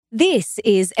This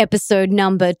is episode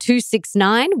number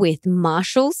 269 with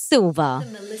Marshall Sylver.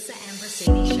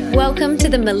 Welcome to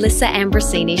the Melissa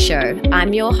Ambrosini Show.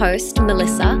 I'm your host,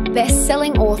 Melissa,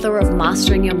 best-selling author of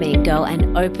Mastering Your Mean Girl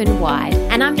and Open Wide.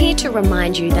 And I'm here to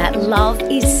remind you that love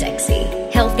is sexy,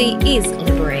 healthy is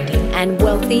liberating, and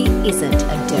wealthy isn't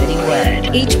a dirty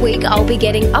word. Each week, I'll be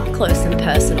getting up close and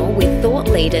personal with thought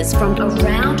leaders from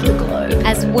around the globe,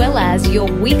 as well as your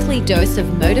weekly dose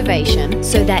of motivation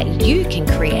so that you can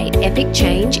create epic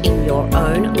change in your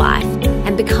own life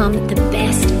and become the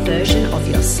best version of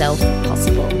yourself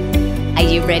possible. Are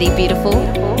you ready, beautiful?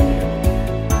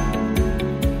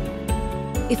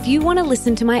 If you want to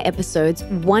listen to my episodes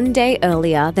one day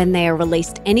earlier than they are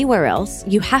released anywhere else,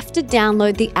 you have to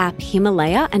download the app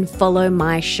Himalaya and follow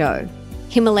my show.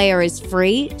 Himalaya is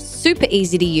free, super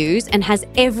easy to use, and has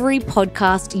every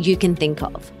podcast you can think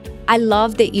of. I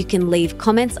love that you can leave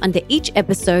comments under each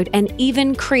episode and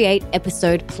even create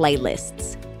episode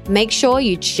playlists. Make sure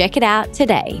you check it out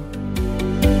today.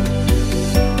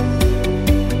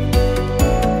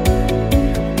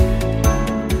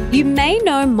 You may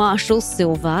know Marshall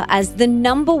Sylver as the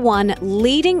 #1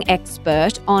 leading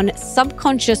expert on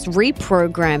subconscious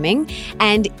reprogramming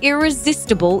and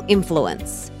irresistible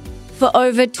influence. For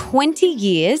over 20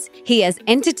 years, he has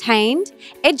entertained,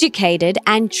 educated,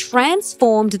 and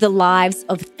transformed the lives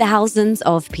of thousands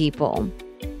of people.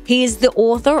 He is the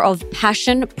author of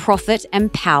Passion, Profit,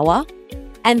 and Power,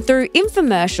 and through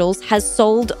infomercials has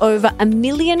sold over 1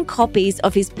 million copies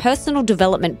of his personal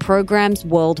development programs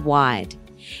worldwide.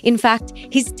 In fact,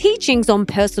 his teachings on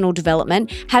personal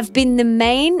development have been the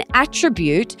main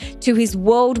attribute to his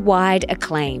worldwide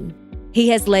acclaim. He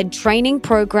has led training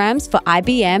programs for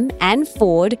IBM and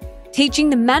Ford, teaching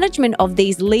the management of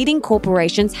these leading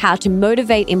corporations how to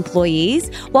motivate employees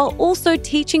while also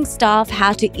teaching staff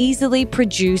how to easily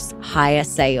produce higher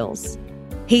sales.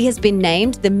 He has been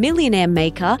named the Millionaire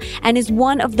Maker and is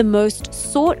one of the most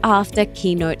sought-after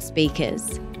keynote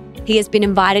speakers. He has been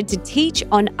invited to teach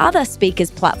on other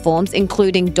speakers' platforms,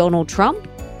 including Donald Trump,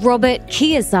 Robert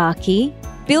Kiyosaki,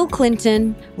 Bill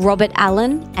Clinton, Robert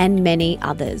Allen, and many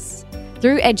others.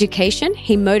 Through education,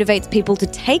 he motivates people to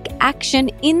take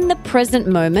action in the present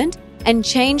moment and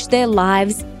change their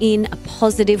lives in a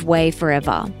positive way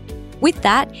forever. With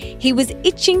that, he was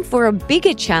itching for a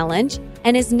bigger challenge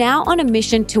and is now on a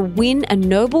mission to win a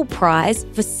Nobel Prize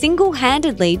for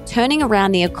single-handedly turning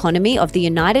around the economy of the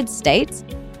United States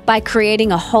by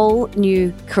creating a whole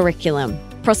new curriculum,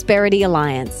 Prosperity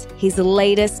Alliance, his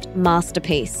latest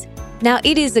masterpiece. Now,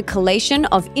 it is a collation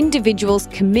of individuals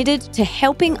committed to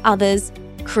helping others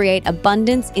create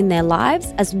abundance in their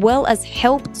lives, as well as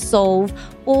help solve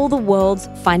all the world's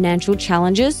financial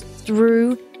challenges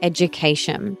through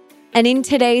education. And in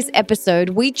today's episode,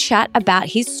 we chat about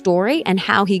his story and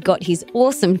how he got his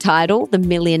awesome title, the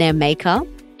Millionaire Maker,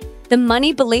 the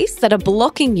money beliefs that are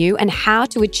blocking you and how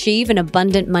to achieve an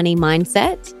abundant money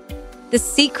mindset, the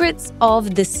secrets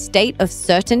of the state of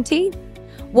certainty,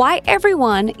 why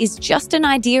everyone is just an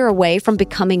idea away from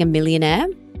becoming a millionaire,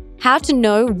 how to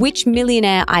know which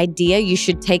millionaire idea you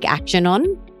should take action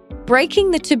on,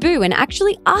 breaking the taboo and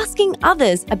actually asking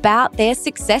others about their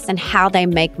success and how they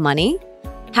make money,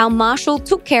 how Marshall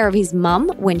took care of his mum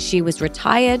when she was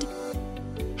retired,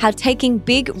 how taking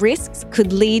big risks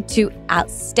could lead to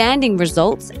outstanding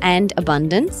results and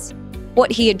abundance,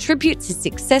 what he attributes his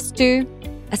success to,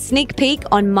 a sneak peek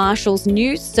on Marshall's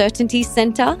new Certainty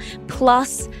Center,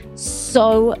 plus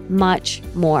so much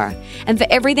more. And for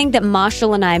everything that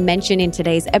Marshall and I mention in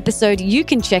today's episode, you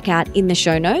can check out in the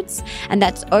show notes, and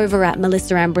that's over at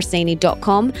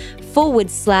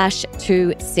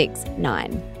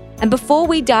melissaambrosini.com/269. And before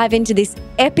we dive into this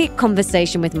epic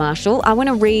conversation with Marshall, I want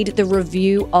to read the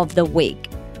review of the week.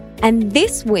 And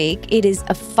this week, it is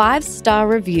a 5-star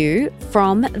review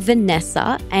from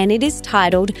Vanessa, and it is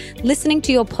titled, "Listening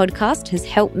to your podcast has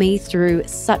helped me through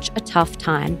such a tough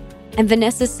time." And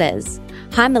Vanessa says,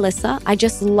 "Hi, Melissa. I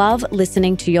just love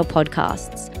listening to your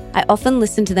podcasts. I often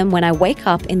listen to them when I wake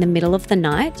up in the middle of the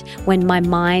night when my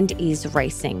mind is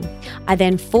racing. I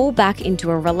then fall back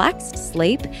into a relaxed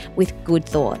sleep with good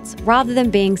thoughts rather than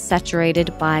being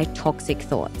saturated by toxic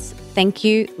thoughts. Thank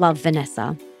you. Love,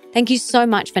 Vanessa." Thank you so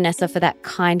much, Vanessa, for that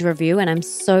kind review. And I'm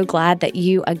so glad that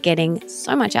you are getting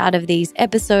so much out of these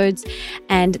episodes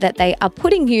and that they are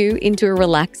putting you into a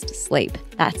relaxed sleep.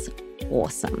 That's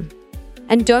awesome.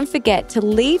 And don't forget to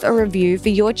leave a review for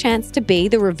your chance to be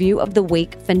the review of the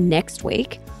week for next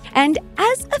week. And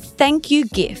as a thank you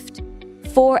gift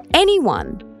for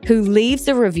anyone who leaves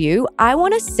a review, I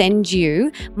want to send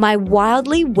you my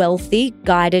Wildly Wealthy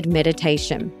guided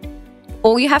meditation.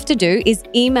 All you have to do is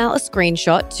email a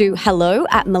screenshot to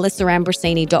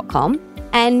hello@melissaambrosini.com,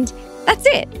 and that's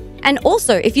it. And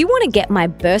also, if you want to get my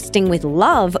Bursting with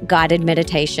Love guided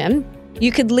meditation,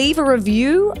 you could leave a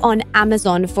review on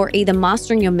Amazon for either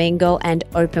Mastering Your Mean Girl and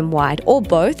Open Wide, or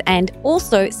both, and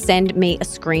also send me a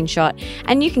screenshot,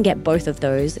 and you can get both of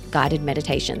those guided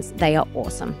meditations. They are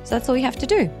awesome. So that's all you have to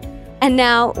do. And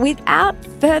now, without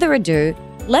further ado,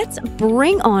 let's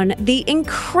bring on the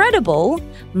incredible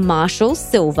Marshall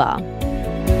Sylver.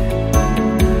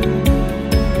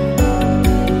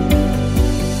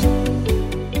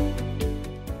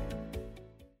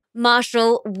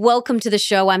 Marshall, welcome to the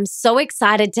show. I'm so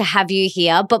excited to have you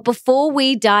here. But before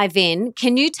we dive in,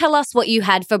 can you tell us what you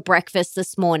had for breakfast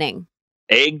this morning?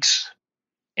 Eggs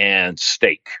and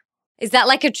steak. Is that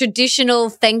like a traditional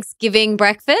Thanksgiving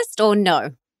breakfast or no?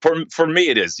 For me,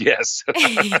 it is, yes.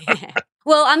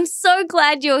 Well, I'm so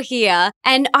glad you're here.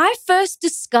 And I first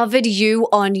discovered you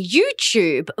on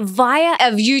YouTube via a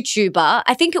YouTuber,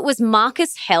 I think it was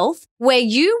Marcus Health, where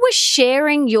you were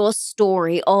sharing your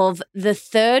story of the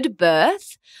third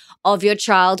birth of your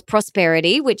child,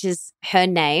 Prosperity, which is her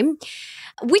name,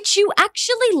 which you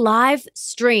actually live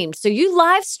streamed. So you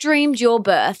live streamed your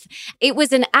birth. It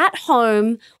was an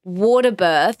at-home water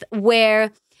birth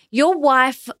where your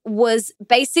wife was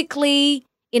basically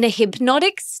in a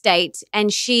hypnotic state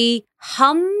and she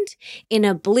hummed in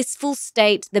a blissful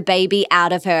state the baby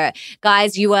out of her.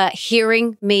 Guys, you are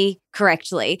hearing me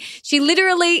correctly. She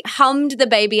literally hummed the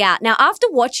baby out. Now, after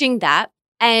watching that,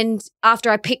 and after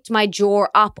I picked my jaw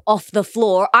up off the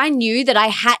floor, I knew that I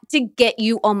had to get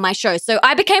you on my show. So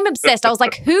I became obsessed. I was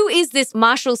like, who is this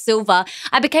Marshall Sylver?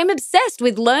 I became obsessed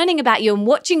with learning about you and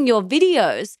watching your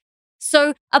videos.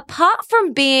 So apart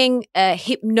from being a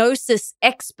hypnosis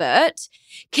expert,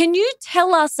 can you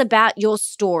tell us about your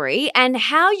story and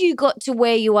how you got to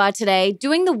where you are today,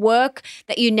 doing the work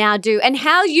that you now do, and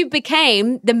how you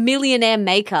became the Millionaire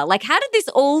maker? Like, how did this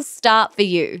all start for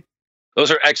you?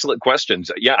 Those are excellent questions.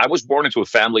 Yeah, I was born into a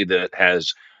family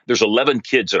there's 11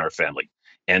 kids in our family.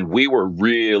 And we were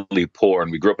really poor,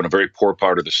 and we grew up in a very poor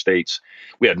part of the States.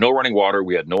 We had no running water.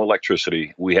 We had no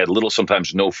electricity. We had little,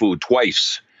 sometimes no food.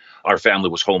 Twice our family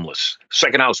was homeless.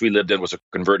 Second house we lived in was a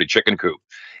converted chicken coop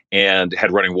and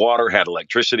had running water, had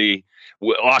electricity.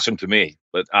 Awesome to me.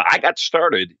 But I got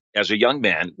started as a young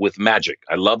man with magic.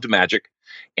 I loved magic.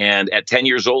 And at 10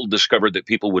 years old, discovered that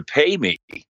people would pay me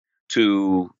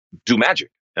to do magic.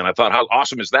 And I thought, how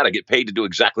awesome is that? I get paid to do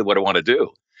exactly what I want to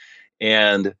do.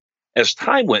 And as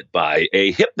time went by,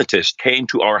 a hypnotist came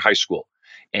to our high school.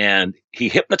 And he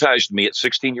hypnotized me at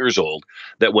 16 years old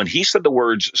that when he said the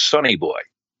words, "Sonny boy,"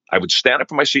 I would stand up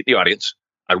from my seat in the audience.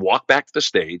 I'd walk back to the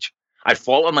stage. I'd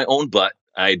fall on my own butt.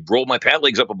 I'd roll my pant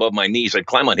legs up above my knees. I'd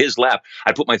climb on his lap.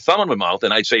 I'd put my thumb in my mouth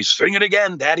and I'd say, "Sing it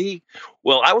again, Daddy."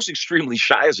 Well, I was extremely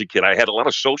shy as a kid. I had a lot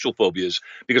of social phobias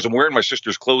because I'm wearing my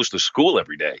sister's clothes to school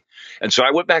every day. And so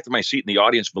I went back to my seat in the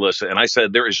audience, Melissa, and I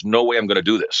said, there is no way I'm going to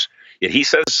do this. Yet he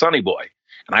says, "Sonny boy."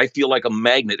 And I feel like a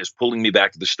magnet is pulling me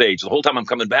back to the stage. The whole time I'm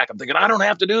coming back, I'm thinking, I don't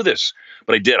have to do this.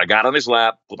 But I did. I got on his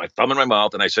lap, put my thumb in my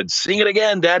mouth, and I said, "Sing it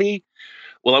again, Daddy."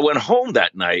 Well, I went home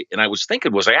that night, and I was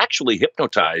thinking, was I actually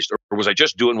hypnotized, or was I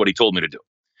just doing what he told me to do?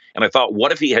 And I thought,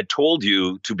 what if he had told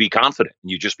you to be confident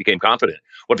and you just became confident?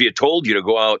 What if he had told you to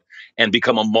go out and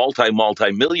become a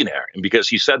multi-millionaire? And because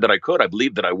he said that I could, I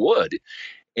believed that I would.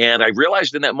 And I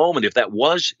realized in that moment, if that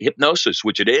was hypnosis,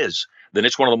 which it is, then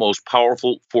it's one of the most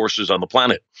powerful forces on the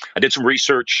planet. I did some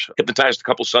research, hypnotized a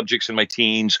couple subjects in my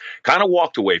teens, kind of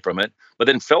walked away from it, but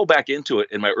then fell back into it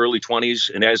in my early 20s.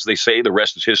 And as they say, the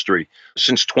rest is history.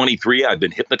 Since 23, I've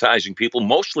been hypnotizing people,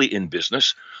 mostly in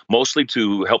business, mostly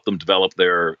to help them develop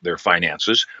their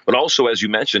finances. But also, as you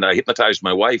mentioned, I hypnotized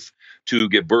my wife to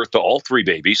give birth to all three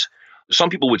babies. Some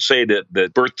people would say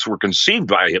that births were conceived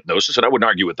by hypnosis, and I wouldn't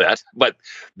argue with that. But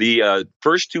the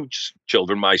first two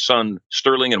children, my son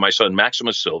Sterling and my son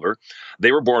Maximus Sylver,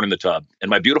 they were born in the tub. And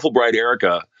my beautiful bride,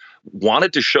 Erica,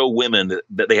 wanted to show women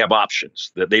that they have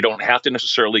options, that they don't have to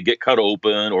necessarily get cut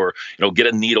open or get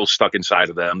a needle stuck inside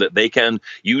of them, that they can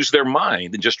use their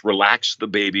mind and just relax the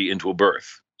baby into a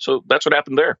birth. So that's what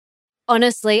happened there.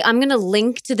 Honestly, I'm going to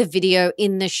link to the video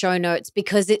in the show notes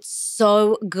because it's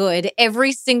so good.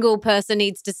 Every single person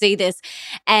needs to see this.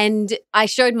 And I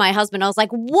showed my husband, I was like,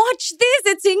 watch this.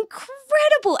 It's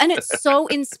incredible. And it's so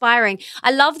inspiring.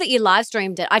 I love that you live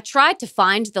streamed it. I tried to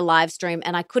find the live stream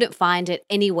and I couldn't find it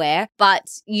anywhere,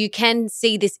 but you can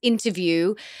see this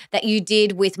interview that you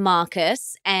did with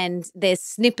Marcus and there's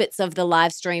snippets of the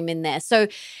live stream in there. So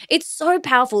it's so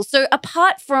powerful. So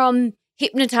apart from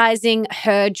hypnotizing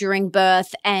her during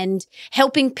birth and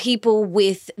helping people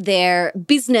with their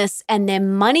business and their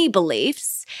money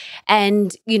beliefs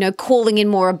and, calling in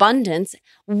more abundance.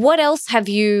 What else have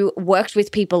you worked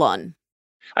with people on?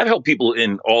 I've helped people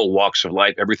in all walks of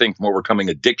life, everything from overcoming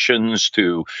addictions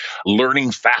to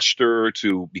learning faster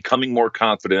to becoming more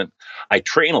confident. I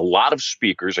train a lot of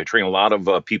speakers. I train a lot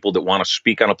of people that want to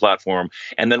speak on a platform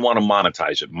and then want to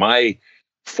monetize it. My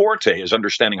forte is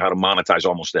understanding how to monetize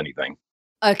almost anything.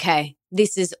 Okay,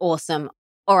 this is awesome.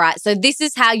 All right, so this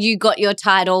is how you got your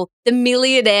title, the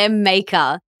Millionaire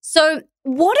Maker. So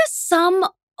what are some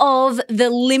of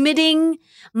the limiting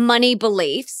money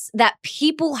beliefs that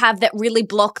people have that really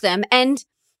block them? And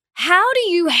how do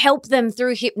you help them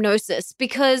through hypnosis?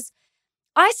 Because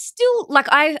I still,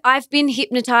 I've been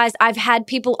hypnotized. I've had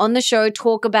people on the show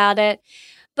talk about it.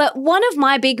 But one of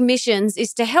my big missions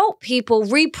is to help people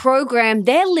reprogram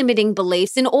their limiting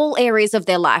beliefs in all areas of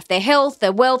their life, their health,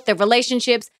 their wealth, their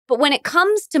relationships. But when it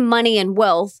comes to money and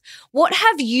wealth, what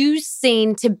have you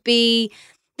seen to be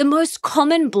the most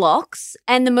common blocks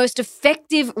and the most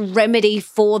effective remedy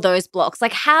for those blocks?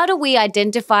 Like, how do we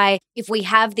identify if we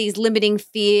have these limiting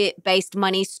fear-based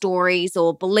money stories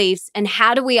or beliefs, and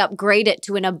how do we upgrade it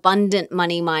to an abundant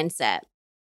money mindset?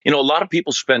 A lot of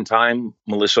people spend time,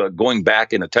 Melissa, going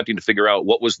back and attempting to figure out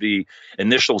what was the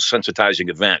initial sensitizing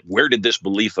event. Where did this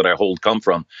belief that I hold come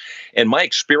from? And my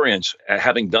experience,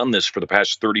 having done this for the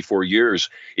past 34 years,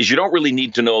 is you don't really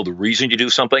need to know the reason you do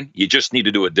something. You just need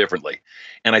to do it differently.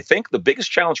 And I think the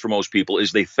biggest challenge for most people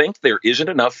is they think there isn't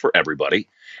enough for everybody.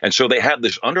 And so they have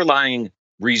this underlying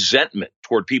resentment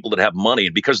toward people that have money.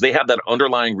 And because they have that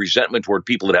underlying resentment toward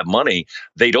people that have money,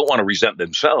 they don't want to resent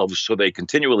themselves. So they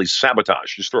continually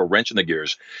sabotage, just throw a wrench in the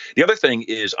gears. The other thing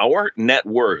is our net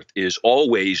worth is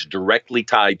always directly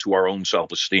tied to our own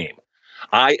self-esteem.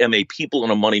 I am a people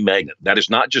and a money magnet. That is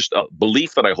not just a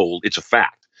belief that I hold, it's a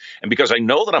fact. And because I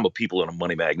know that I'm a people and a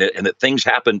money magnet and that things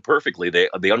happen perfectly, they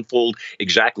unfold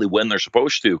exactly when they're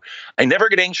supposed to, I never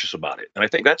get anxious about it. And I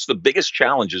think that's the biggest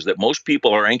challenge, is that most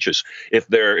people are anxious. If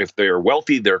they're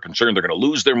wealthy, they're concerned they're going to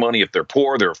lose their money. If they're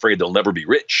poor, they're afraid they'll never be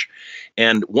rich.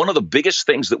 And one of the biggest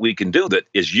things that we can do that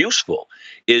is useful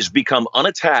is become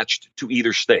unattached to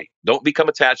either state. Don't become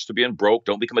attached to being broke.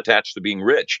 Don't become attached to being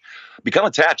rich. Become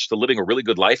attached to living a really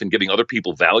good life and giving other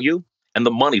people value, and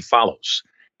the money follows.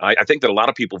 I think that a lot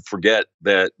of people forget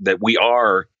that we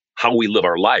are how we live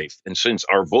our life. And since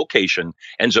our vocation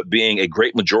ends up being a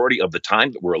great majority of the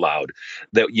time that we're allowed,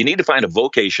 that you need to find a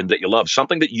vocation that you love,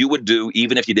 something that you would do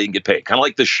even if you didn't get paid. Kind of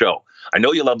like this show. I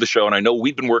know you love the show, and I know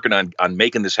we've been working on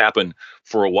making this happen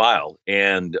for a while.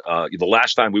 And the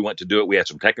last time we went to do it, we had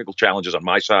some technical challenges on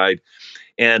my side.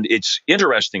 And it's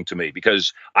interesting to me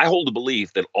because I hold the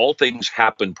belief that all things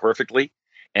happen perfectly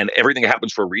and everything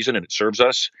happens for a reason and it serves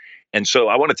us. And so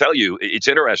I want to tell you, it's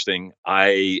interesting.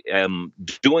 I am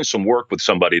doing some work with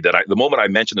somebody that the moment I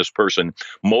mention this person,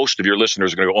 most of your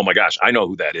listeners are going to go, oh my gosh, I know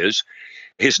who that is.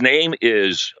 His name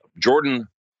is Jordan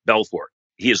Belfort.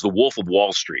 He is the Wolf of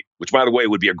Wall Street, which, by the way,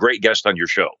 would be a great guest on your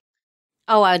show.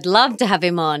 Oh, I'd love to have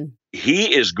him on.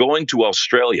 He is going to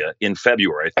Australia in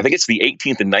February. I think it's the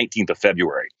 18th and 19th of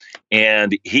February.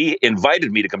 And he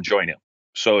invited me to come join him.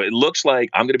 So it looks like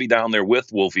I'm going to be down there with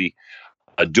Wolfie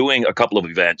doing a couple of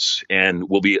events, and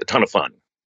will be a ton of fun.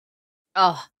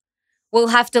 Oh, we'll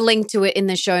have to link to it in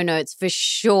the show notes for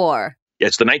sure.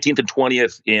 It's the 19th and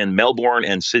 20th in Melbourne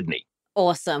and Sydney.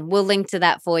 Awesome. We'll link to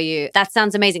that for you. That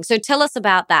sounds amazing. So tell us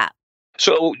about that.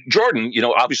 So Jordan,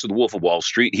 obviously the Wolf of Wall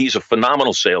Street, he's a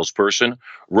phenomenal salesperson,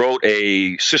 wrote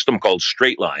a system called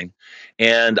Straight Line.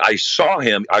 And I saw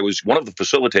him, I was one of the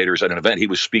facilitators at an event he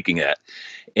was speaking at.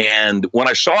 And when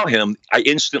I saw him, I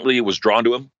instantly was drawn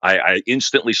to him. I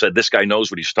instantly said, this guy knows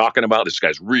what he's talking about. This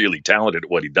guy's really talented at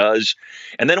what he does.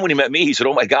 And then when he met me, he said,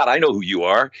 oh my God, I know who you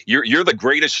are. You're the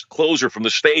greatest closer from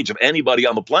the stage of anybody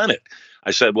on the planet. I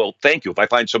said, well, thank you. If I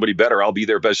find somebody better, I'll be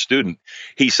their best student.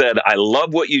 He said, I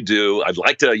love what you do. I'd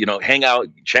like to, hang out,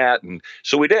 chat. And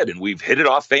so we did. And we've hit it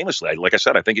off famously. Like I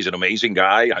said, I think he's an amazing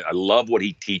guy. I love what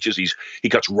he teaches. He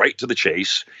cuts right to the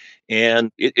chase.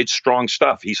 And it's strong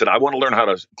stuff. He said, I want to learn how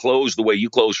to close the way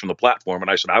you close from the platform. And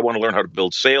I said, I want to learn how to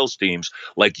build sales teams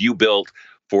like you built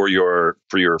for your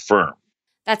firm.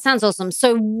 That sounds awesome.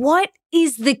 So what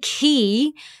is the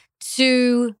key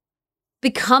to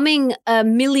becoming a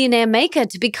millionaire maker,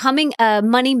 to becoming a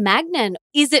money magnet?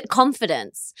 Is it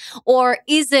confidence, or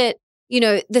is it,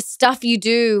 the stuff you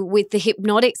do with the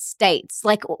hypnotic states?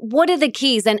 Like, what are the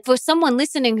keys? And for someone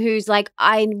listening who's like,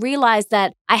 I realize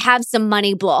that I have some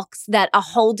money blocks that are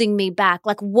holding me back,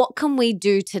 like, what can we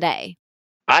do today?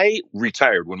 I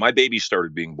retired when my baby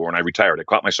started being born. I retired. I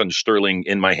caught my son Sterling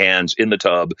in my hands in the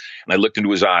tub, and I looked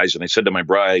into his eyes, and I said to my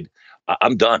bride,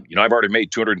 I'm done. I've already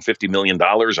made $250 million.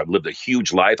 I've lived a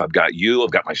huge life. I've got you.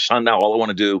 I've got my son now. All I want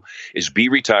to do is be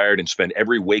retired and spend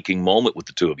every waking moment with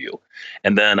the two of you.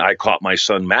 And then I caught my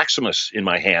son Maximus in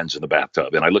my hands in the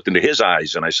bathtub, and I looked into his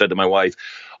eyes, and I said to my wife,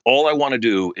 all I want to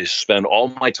do is spend all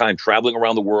my time traveling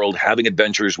around the world, having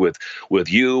adventures with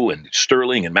you and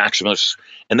Sterling and Maximus.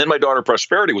 And then my daughter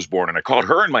Prosperity was born, and I caught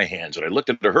her in my hands, and I looked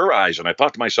into her eyes, and I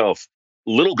thought to myself,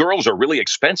 little girls are really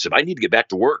expensive. I need to get back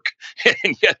to work.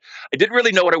 And yet I didn't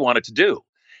really know what I wanted to do.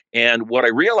 And what I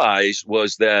realized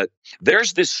was that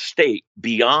there's this state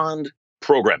beyond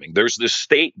programming. There's this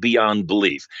state beyond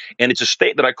belief. And it's a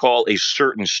state that I call a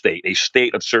certain state, a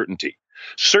state of certainty.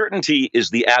 Certainty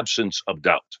is the absence of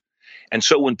doubt. And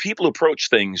so when people approach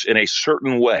things in a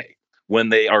certain way, when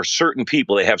they are certain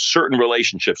people, they have certain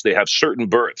relationships, they have certain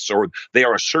births, or they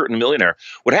are a certain millionaire,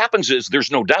 what happens is there's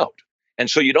no doubt. And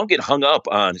so you don't get hung up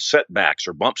on setbacks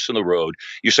or bumps in the road.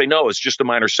 You say, no, it's just a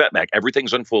minor setback.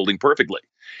 Everything's unfolding perfectly.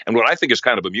 And what I think is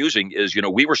kind of amusing is,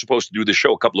 we were supposed to do this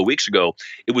show a couple of weeks ago.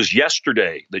 It was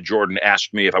yesterday that Jordan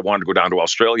asked me if I wanted to go down to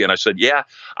Australia. And I said, yeah,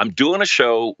 I'm doing a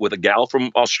show with a gal from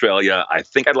Australia. I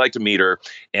think I'd like to meet her,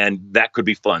 and that could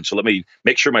be fun. So let me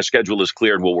make sure my schedule is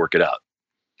clear and we'll work it out.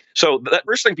 So the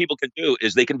first thing people can do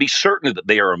is they can be certain that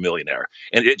they are a millionaire.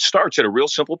 And it starts at a real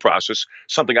simple process,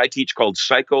 something I teach called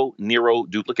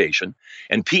psychoneuroduplication.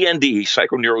 And PND,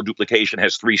 psychoneuroduplication,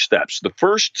 has 3 steps. The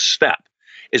first step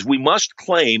is we must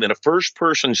claim in a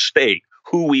first-person state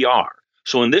who we are.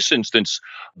 So in this instance,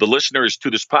 the listeners to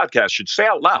this podcast should say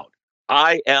out loud,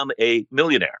 I am a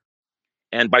millionaire.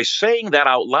 And by saying that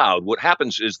out loud, what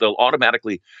happens is they'll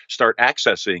automatically start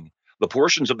accessing the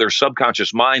portions of their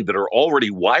subconscious mind that are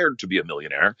already wired to be a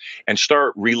millionaire and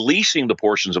start releasing the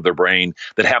portions of their brain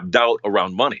that have doubt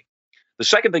around money. The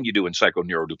second thing you do in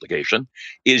psychoneuroduplication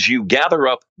is you gather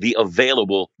up the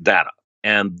available data.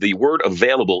 And the word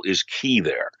available is key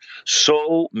there.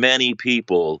 So many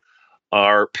people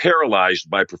are paralyzed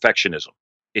by perfectionism.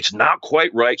 It's not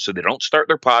quite right, so they don't start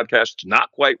their podcast. It's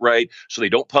not quite right, so they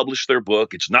don't publish their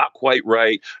book. It's not quite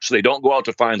right, so they don't go out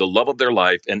to find the love of their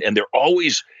life. And they're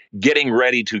always getting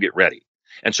ready to get ready.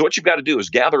 And so what you've got to do is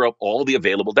gather up all the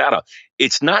available data.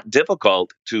 It's not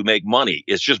difficult to make money.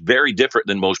 It's just very different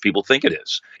than most people think it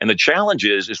is. And the challenge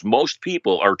is most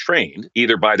people are trained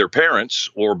either by their parents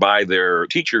or by their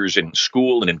teachers in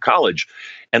school and in college.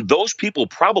 And those people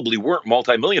probably weren't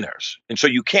multimillionaires. And so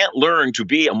you can't learn to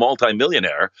be a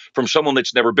multimillionaire from someone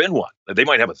that's never been one. They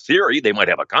might have a theory, they might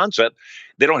have a concept.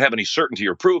 They don't have any certainty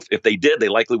or proof. If they did, they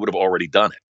likely would have already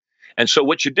done it. And so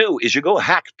what you do is you go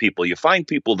hack people. You find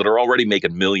people that are already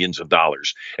making millions of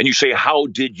dollars. And you say, how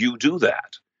did you do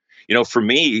that? For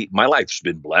me, my life's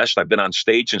been blessed. I've been on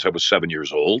stage since I was 7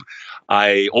 years old.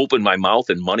 I open my mouth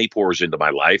and money pours into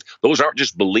my life. Those aren't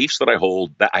just beliefs that I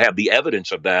hold. I have the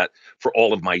evidence of that for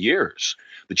all of my years.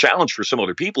 The challenge for some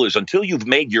other people is until you've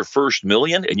made your first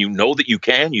million and you know that you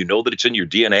can, you know that it's in your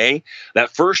DNA,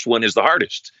 that first one is the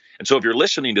hardest. And so if you're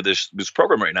listening to this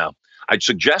program right now, I'd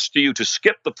suggest to you to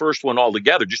skip the first one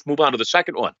altogether. Just move on to the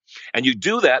second one. And you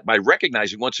do that by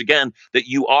recognizing, once again, that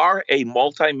you are a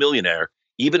multimillionaire,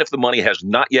 even if the money has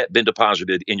not yet been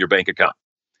deposited in your bank account.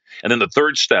 And then the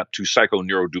third step to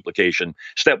psychoneuroduplication,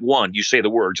 step 1, you say the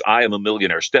words, I am a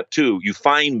millionaire. Step 2, you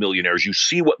find millionaires, you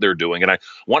see what they're doing. And I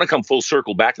want to come full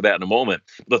circle back to that in a moment.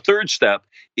 The third step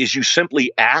is you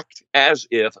simply act as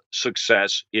if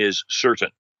success is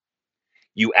certain.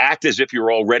 You act as if you're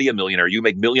already a millionaire. You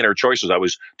make millionaire choices. I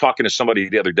was talking to somebody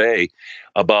the other day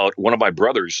about one of my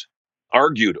brothers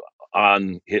argued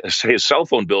on his cell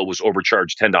phone bill was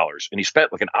overcharged $10. And he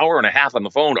spent like an hour and a half on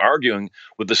the phone arguing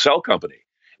with the cell company.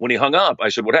 When he hung up, I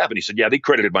said, what happened? He said, yeah, they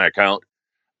credited my account.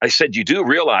 I said, you do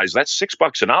realize that's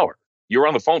 $6 an hour. You're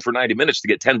on the phone for 90 minutes to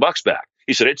get $10 back.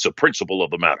 He said, it's the principle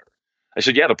of the matter. I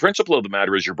said, yeah, the principle of the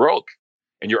matter is you're broke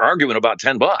and you're arguing about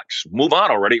 $10. Move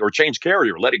on already or change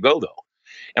carrier. Let it go, though.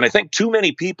 And I think too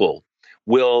many people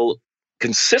will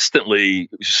consistently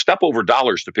step over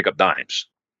dollars to pick up dimes.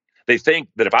 They think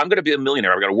that if I'm going to be a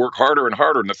millionaire, I've got to work harder and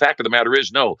harder. And the fact of the matter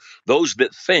is, no, those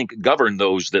that think govern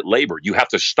those that labor. You have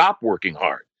to stop working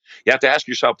hard. You have to ask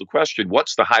yourself the question,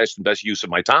 what's the highest and best use of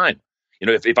my time?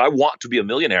 If I want to be a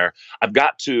millionaire, I've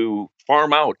got to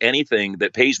farm out anything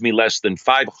that pays me less than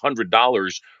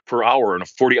 $500 per hour in a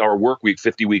 40-hour work week,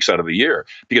 50 weeks out of the year.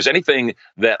 Because anything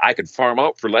that I could farm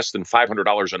out for less than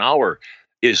 $500 an hour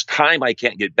is time I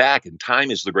can't get back, and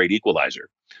time is the great equalizer.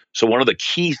 So one of the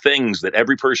key things that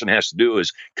every person has to do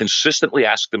is consistently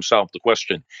ask themselves the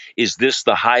question, is this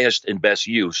the highest and best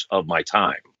use of my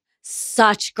time?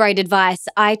 Such great advice.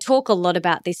 I talk a lot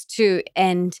about this too.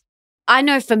 And I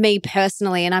know for me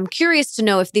personally, and I'm curious to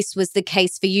know if this was the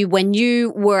case for you when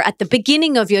you were at the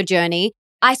beginning of your journey,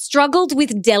 I struggled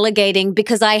with delegating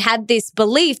because I had this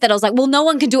belief that I was like, well, no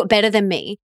one can do it better than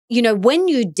me. You know, when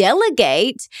you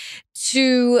delegate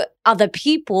to other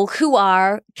people who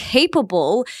are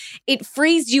capable, it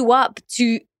frees you up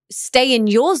to stay in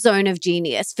your zone of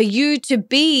genius, for you to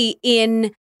be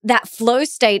in that flow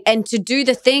state and to do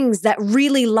the things that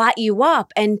really light you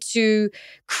up and to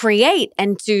create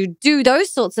and to do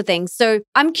those sorts of things. So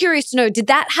I'm curious to know, did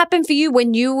that happen for you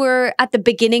when you were at the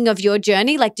beginning of your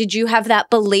journey? Like, did you have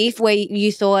that belief where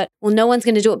you thought, well, no one's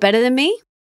going to do it better than me?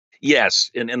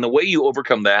 Yes. And the way you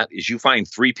overcome that is you find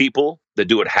three people that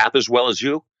do it half as well as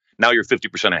you. Now you're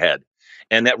 50% ahead.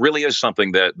 And that really is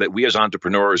something that we as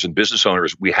entrepreneurs and business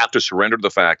owners, we have to surrender to the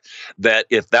fact that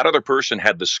if that other person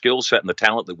had the skill set and the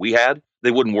talent that we had,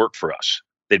 they wouldn't work for us.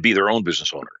 They'd be their own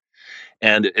business owner.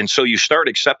 And so you start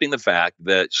accepting the fact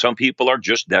that some people are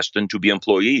just destined to be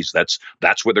employees.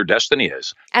 That's where their destiny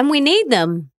is. And we need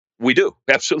them. We do.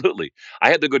 Absolutely.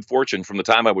 I had the good fortune from the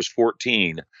time I was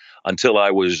 14 until I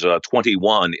was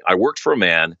 21. I worked for a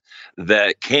man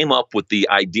that came up with the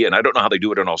idea, and I don't know how they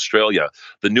do it in Australia,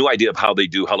 the new idea of how they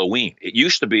do Halloween. It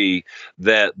used to be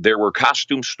that there were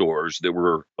costume stores that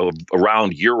were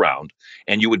around year round,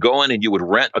 and you would go in and you would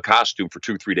rent a costume for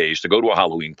 2 or 3 days to go to a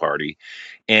Halloween party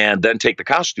and then take the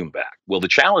costume back. Well, the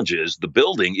challenge is the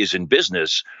building is in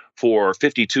business for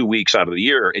 52 weeks out of the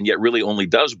year, and yet really only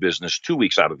does business 2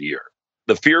 weeks out of the year.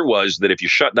 The fear was that if you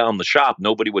shut down the shop,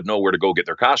 nobody would know where to go get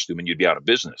their costume and you'd be out of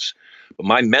business. But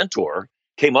my mentor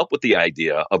came up with the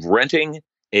idea of renting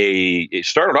it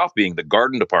started off being the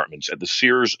garden departments at the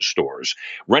Sears stores,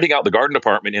 renting out the garden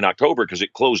department in October because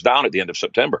it closed down at the end of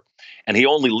September. And he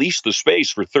only leased the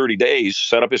space for 30 days,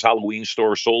 set up his Halloween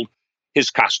store, sold his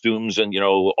costumes and,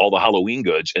 all the Halloween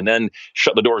goods, and then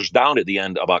shut the doors down at the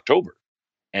end of October.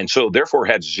 And so therefore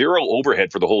had zero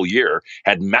overhead for the whole year,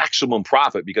 had maximum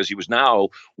profit because he was now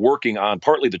working on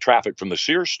partly the traffic from the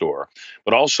Sears store,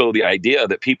 but also the idea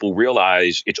that people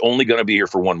realize it's only going to be here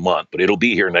for 1 month, but it'll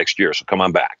be here next year. So come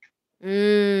on back.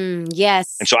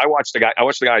 Yes. And so I watched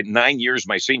the guy 9 years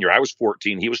my senior. I was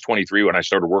 14. He was 23 when I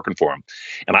started working for him.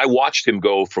 And I watched him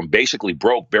go from basically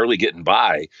broke, barely getting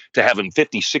by, to having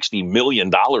 $50-60 million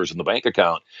in the bank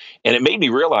account. And it made me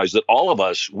realize that all of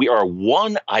us, we are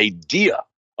one idea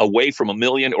away from $1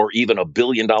 million or even $1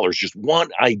 billion, just one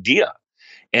idea.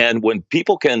 And when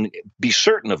people can be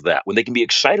certain of that, when they can be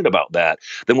excited about that,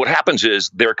 then what happens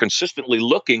is they're consistently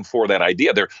looking for that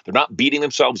idea. They're not beating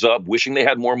themselves up, wishing they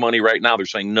had more money right now. They're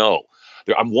saying, no,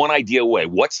 I'm one idea away.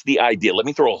 What's the idea? Let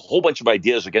me throw a whole bunch of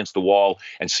ideas against the wall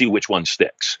and see which one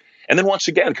sticks. And then once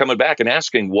again, coming back and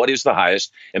asking, what is the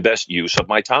highest and best use of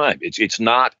my time? It's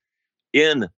not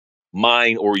in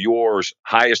mine or yours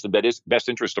highest and best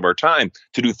interest of our time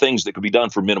to do things that could be done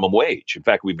for minimum wage. In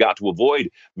fact, we've got to avoid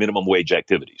minimum wage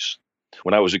activities.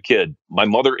 When I was a kid, my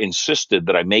mother insisted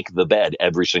that I make the bed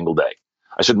every single day.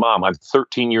 I said, Mom, I'm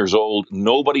 13 years old.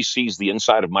 Nobody sees the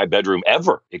inside of my bedroom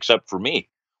ever except for me.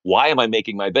 Why am I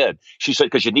making my bed? She said,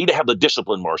 because you need to have the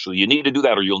discipline, Marshall. You need to do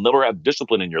that or you'll never have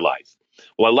discipline in your life.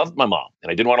 Well, I loved my mom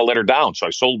and I didn't want to let her down. So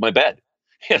I sold my bed.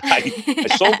 And I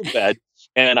sold the bed.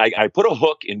 And I put a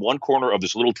hook in one corner of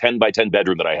this little 10 by 10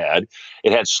 bedroom that I had.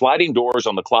 It had sliding doors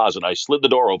on the closet. I slid the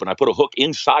door open. I put a hook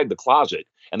inside the closet.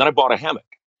 And then I bought a hammock.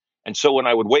 And so when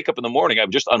I would wake up in the morning, I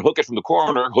would just unhook it from the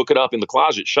corner, hook it up in the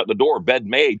closet, shut the door, bed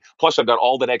made. Plus, I've got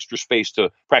all that extra space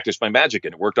to practice my magic.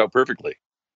 And it worked out perfectly.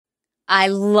 I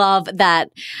love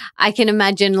that. I can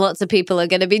imagine lots of people are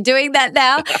going to be doing that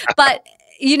now. But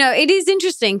it is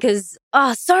interesting because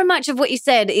so much of what you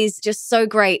said is just so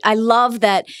great. I love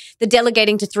that the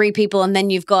delegating to 3 people and then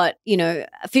you've got,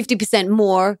 50%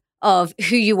 more of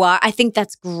who you are. I think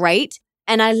that's great.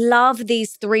 And I love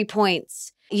these 3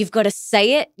 points. You've got to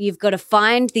say it. You've got to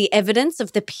find the evidence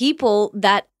of the people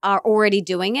that are already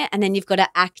doing it. And then you've got to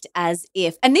act as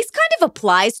if. And this kind of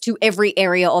applies to every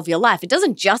area of your life. It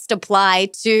doesn't just apply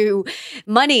to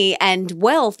money and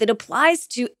wealth. It applies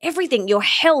to everything, your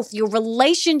health, your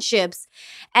relationships.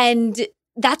 And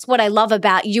that's what I love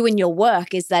about you and your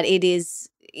work is that it is,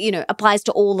 applies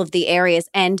to all of the areas.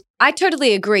 And I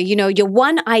totally agree. You're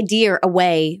one idea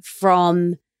away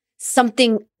from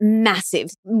something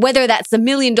massive, whether that's $1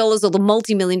 million or the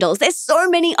multi-million dollars. There's so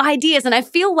many ideas. And I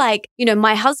feel like,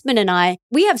 my husband and I,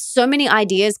 we have so many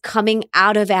ideas coming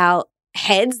out of our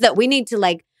heads that we need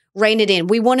to rein it in.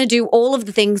 We want to do all of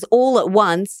the things all at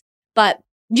once, but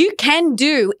you can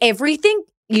do everything.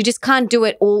 You just can't do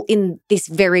it all in this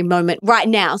very moment right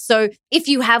now. So if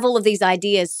you have all of these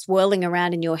ideas swirling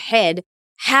around in your head,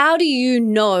 how do you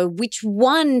know which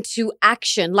one to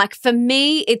action? Like for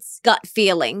me, it's gut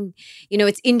feeling,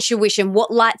 it's intuition, what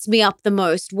lights me up the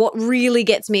most, what really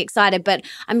gets me excited. But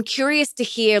I'm curious to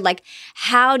hear, like,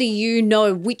 how do you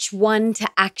know which one to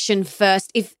action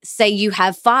first if, say, you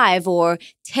have 5 or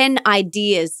 10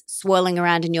 ideas swirling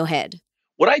around in your head?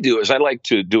 What I do is I like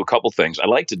to do a couple things. I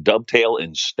like to dovetail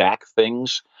and stack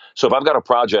things. So if I've got a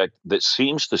project that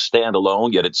seems to stand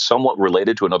alone, yet it's somewhat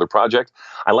related to another project,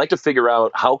 I like to figure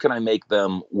out how can I make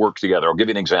them work together. I'll give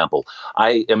you an example.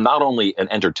 I am not only an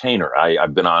entertainer,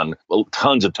 I've been on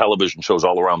tons of television shows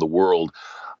all around the world.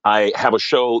 I have a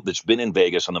show that's been in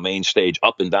Vegas on the main stage,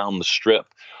 up and down the strip,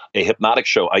 a hypnotic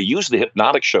show. I use the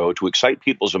hypnotic show to excite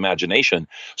people's imagination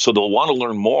so they'll want to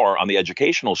learn more on the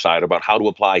educational side about how to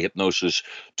apply hypnosis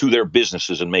to their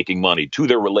businesses and making money, to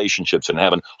their relationships and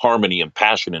having harmony and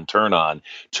passion and turn on,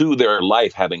 to their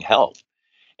life having health.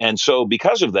 And so,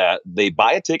 because of that, they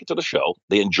buy a ticket to the show.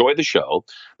 They enjoy the show.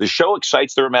 The show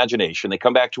excites their imagination. They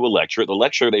come back to a lecture. At the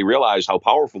lecture, they realize how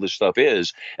powerful this stuff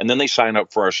is, and then they sign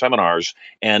up for our seminars,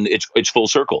 and it's full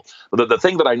circle. But the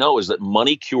thing that I know is that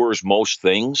money cures most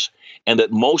things, and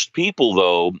that most people,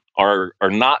 though, are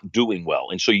not doing well.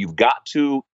 And so, you've got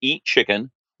to eat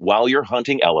chicken while you're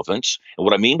hunting elephants. And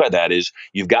what I mean by that is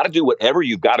you've got to do whatever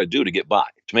you've got to do to get by,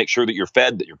 to make sure that you're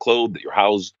fed, that you're clothed, that you're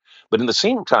housed. But in the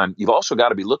same time, you've also got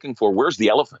to be looking for where's the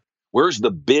elephant? Where's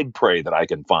the big prey that I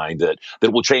can find that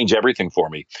will change everything for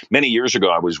me? Many years ago,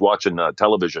 I was watching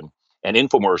television and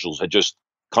infomercials had just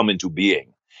come into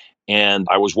being. And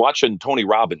I was watching Tony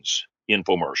Robbins'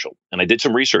 infomercial. And I did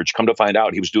some research, come to find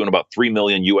out he was doing about 3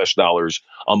 million US dollars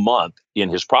a month in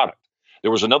his product.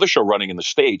 There was another show running in the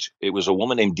States. It was a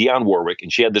woman named Dionne Warwick,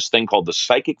 and she had this thing called the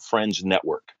Psychic Friends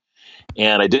Network.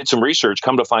 And I did some research,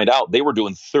 come to find out they were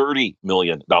doing $30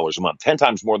 million a month, 10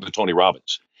 times more than Tony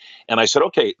Robbins. And I said,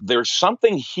 okay, there's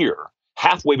something here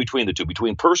halfway between the two,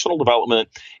 between personal development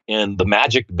and the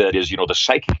magic that is, the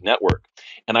psychic network.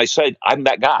 And I said, I'm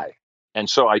that guy. And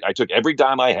so I took every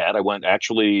dime I had. I went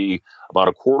actually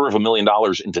about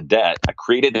 $250,000 into debt. I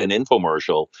created an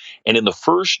infomercial. And in the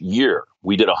first year,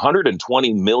 we did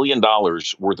 $120 million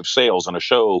worth of sales on a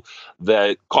show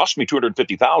that cost me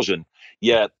 $250,000.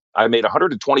 Yet I made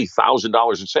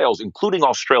 $120,000 in sales, including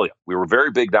Australia. We were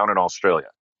very big down in Australia.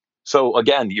 So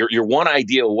again, you're one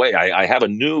idea away. I have a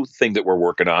new thing that we're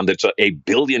working on that's a $1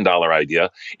 billion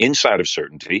idea inside of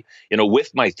Certainty.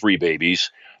 With my 3 babies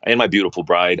and my beautiful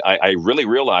bride, I really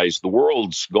realized the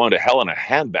world's going to hell in a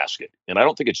handbasket. And I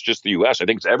don't think it's just the U.S. I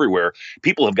think it's everywhere.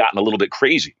 People have gotten a little bit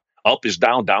crazy. Up is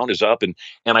down, down is up. And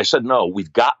I said, no,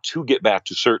 we've got to get back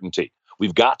to certainty.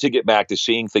 We've got to get back to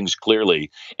seeing things clearly.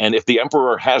 And if the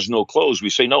emperor has no clothes, we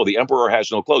say, no, the emperor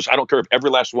has no clothes. I don't care if every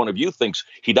last one of you thinks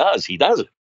he does. He doesn't.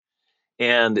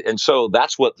 And so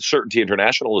that's what the Certainty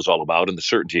International is all about, and the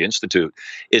Certainty Institute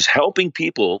is helping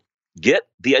people get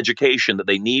the education that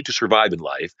they need to survive in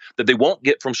life, that they won't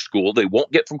get from school, they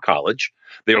won't get from college.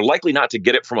 They are likely not to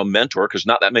get it from a mentor because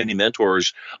not that many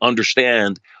mentors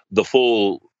understand the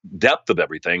full depth of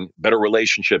everything, better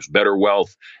relationships, better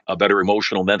wealth, better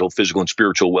emotional, mental, physical, and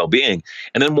spiritual well-being.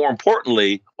 And then more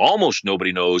importantly, almost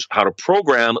nobody knows how to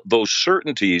program those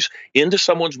certainties into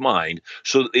someone's mind.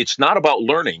 So it's not about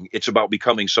learning, it's about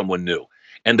becoming someone new.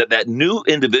 And that new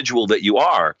individual that you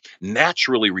are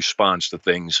naturally responds to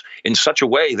things in such a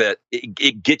way that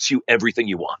it gets you everything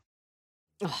you want.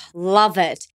 Oh, love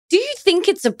it. Do you think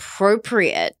it's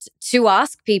appropriate to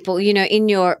ask people, in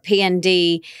your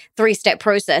PND 3-step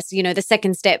process, the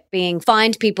second step being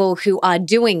find people who are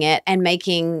doing it and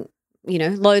making,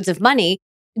 loads of money?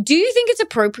 Do you think it's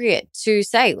appropriate to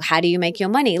say, how do you make your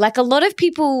money? Like a lot of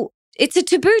people, it's a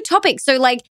taboo topic. So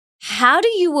how do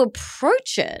you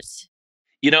approach it?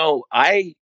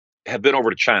 I have been over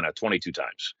to China 22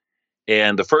 times.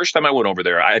 And the first time I went over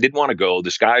there, I didn't want to go.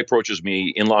 This guy approaches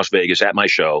me in Las Vegas at my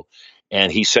show,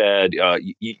 and he said,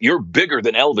 you're bigger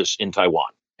than Elvis in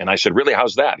Taiwan. And I said, really,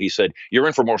 how's that? He said, your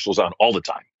infomercial's on all the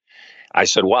time. I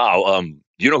said, wow,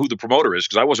 do you know who the promoter is?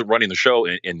 Because I wasn't running the show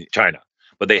in China.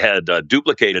 But they had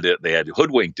duplicated it, they had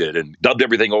hoodwinked it and dubbed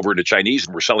everything over into Chinese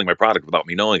and were selling my product without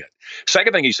me knowing it.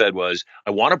 Second thing he said was,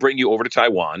 I want to bring you over to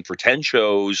Taiwan for 10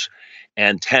 shows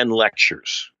and 10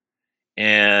 lectures.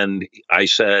 And I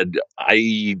said,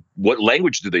 what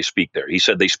language do they speak there? He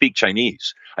said, they speak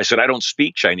Chinese. I said, I don't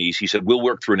speak Chinese. He said, we'll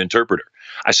work through an interpreter.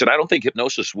 I said, I don't think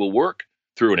hypnosis will work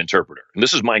through an interpreter. And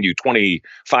this is, mind you,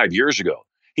 25 years ago.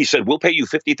 He said, we'll pay you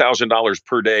 $50,000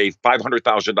 per day,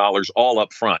 $500,000 all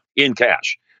up front in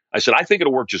cash. I said, I think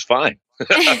it'll work just fine.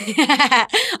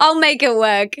 I'll make it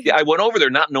work. Yeah, I went over there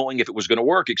not knowing if it was going to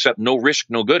work, except no risk,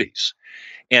 no goodies.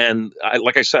 And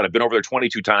like I said, I've been over there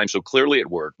 22 times, so clearly it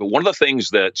worked. But one of the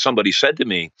things that somebody said to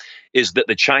me is that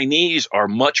the Chinese are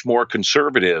much more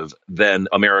conservative than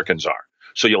Americans are.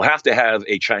 So you'll have to have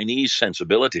a Chinese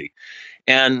sensibility.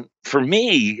 And for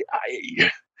me,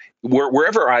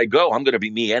 wherever I go, I'm going to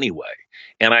be me anyway.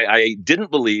 And I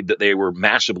didn't believe that they were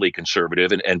massively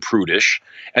conservative and prudish.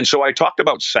 And so I talked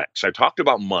about sex. I talked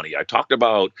about money. I talked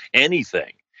about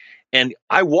anything. And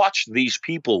I watched these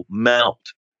people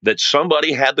melt, that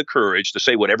somebody had the courage to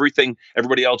say what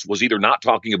everybody else was either not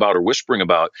talking about or whispering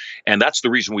about. And that's the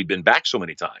reason we've been back so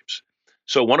many times.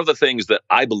 So one of the things that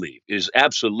I believe is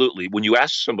absolutely when you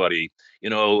ask somebody,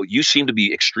 you seem to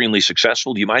be extremely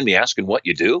successful. Do you mind me asking what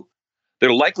you do?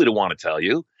 They're likely to want to tell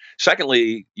you.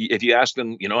 Secondly, if you ask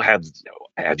them,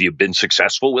 have you been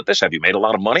successful with this? Have you made a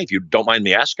lot of money? If you don't mind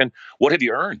me asking, what have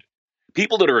you earned?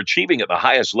 People that are achieving at the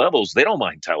highest levels, they don't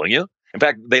mind telling you. In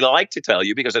fact, they like to tell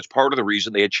you because that's part of the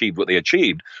reason they achieved what they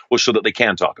achieved was so that they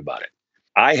can talk about it.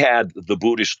 I had the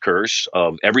Buddhist curse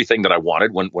of everything that I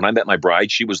wanted. When I met my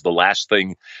bride, she was the last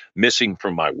thing missing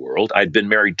from my world. I'd been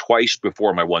married twice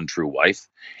before my one true wife.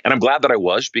 And I'm glad that I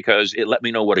was because it let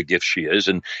me know what a gift she is.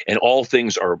 And all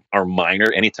things are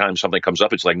minor. Anytime something comes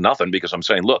up, it's like nothing because I'm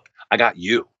saying, look, I got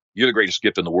you. You're the greatest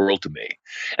gift in the world to me.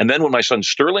 And then when my son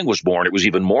Sterling was born, it was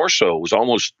even more so. It was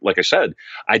almost, like I said,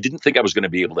 I didn't think I was going to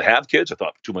be able to have kids. I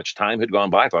thought too much time had gone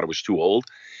by. I thought I was too old.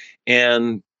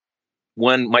 And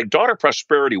when my daughter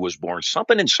Prosperity was born,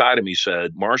 something inside of me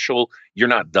said, Marshall, you're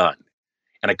not done.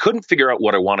 And I couldn't figure out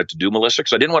what I wanted to do, Melissa,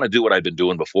 because I didn't want to do what I'd been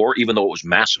doing before, even though it was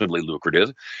massively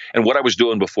lucrative. And what I was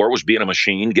doing before was being a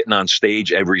machine, getting on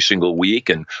stage every single week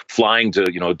and flying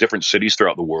to, different cities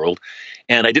throughout the world.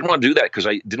 And I didn't want to do that because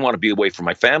I didn't want to be away from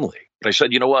my family. But I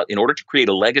said, you know what? In order to create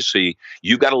a legacy,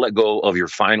 you got to let go of your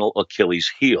final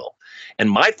Achilles heel.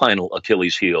 And my final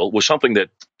Achilles heel was something that,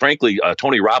 frankly,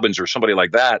 Tony Robbins or somebody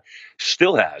like that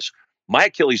still has. My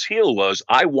Achilles heel was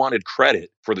I wanted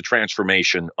credit for the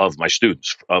transformation of my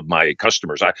students, of my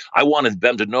customers. I wanted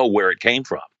them to know where it came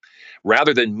from.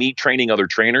 Rather than me training other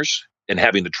trainers and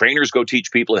having the trainers go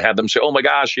teach people and have them say, oh my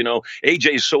gosh,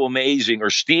 AJ is so amazing or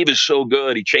Steve is so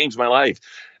good. He changed my life.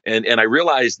 And I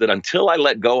realized that until I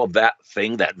let go of that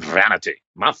thing, that vanity,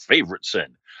 my favorite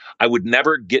sin, I would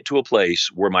never get to a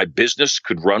place where my business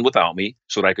could run without me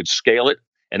so that I could scale it.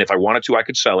 And if I wanted to, I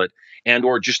could sell it and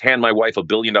or just hand my wife $1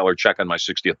 billion check on my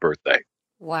 60th birthday.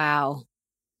 Wow.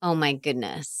 Oh my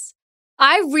goodness.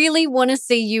 I really want to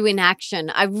see you in action.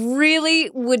 I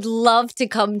really would love to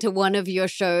come to one of your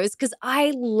shows because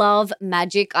I love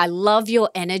magic. I love your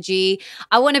energy.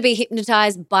 I want to be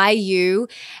hypnotized by you.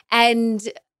 And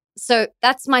so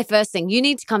that's my first thing. You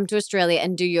need to come to Australia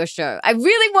and do your show. I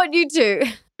really want you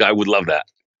to. I would love that.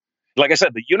 Like I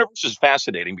said, the universe is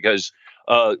fascinating because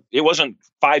it wasn't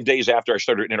 5 days after I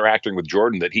started interacting with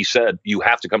Jordan that he said, you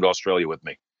have to come to Australia with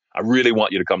me. I really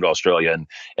want you to come to Australia.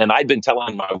 And I'd been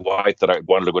telling my wife that I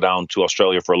wanted to go down to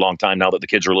Australia for a long time now that the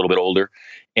kids are a little bit older.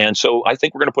 And so I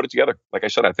think we're going to put it together. Like I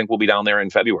said, I think we'll be down there in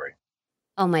February.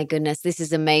 Oh my goodness, this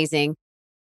is amazing.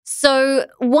 So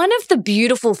one of the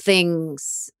beautiful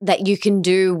things that you can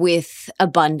do with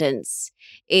abundance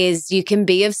is you can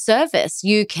be of service.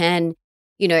 You can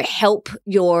help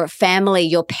your family,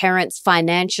 your parents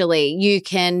financially. You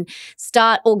can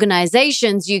start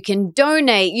organizations. You can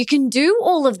donate. You can do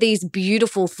all of these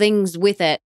beautiful things with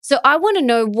it. So I want to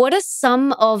know, what are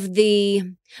some of the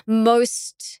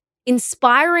most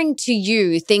inspiring to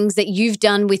you things that you've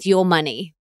done with your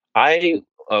money?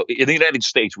 In the United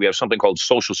States, we have something called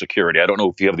Social Security. I don't know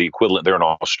if you have the equivalent there in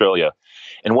Australia.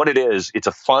 And what it is, it's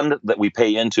a fund that we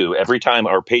pay into. Every time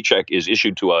our paycheck is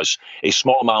issued to us, a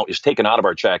small amount is taken out of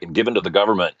our check and given to the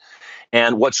government.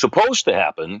 And what's supposed to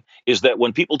happen is that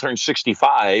when people turn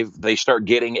 65, they start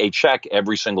getting a check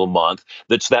every single month.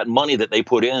 That's that money that they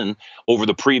put in over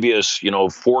the previous,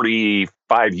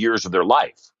 45 years of their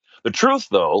life. The truth,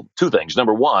 though, two things.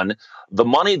 Number one, the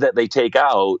money that they take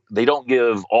out, they don't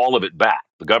give all of it back.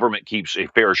 The government keeps a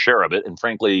fair share of it. And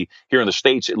frankly, here in the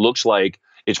States, it looks like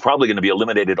it's probably going to be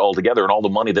eliminated altogether. And all the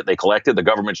money that they collected, the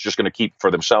government's just going to keep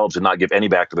for themselves and not give any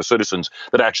back to the citizens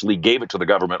that actually gave it to the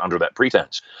government under that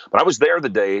pretense. But I was there the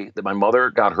day that my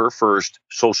mother got her first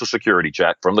Social Security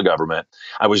check from the government.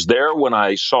 I was there when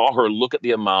I saw her look at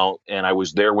the amount, and I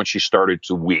was there when she started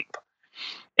to weep.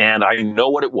 And I know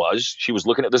what it was. She was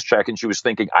looking at this check and she was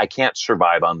thinking, I can't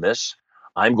survive on this.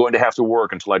 I'm going to have to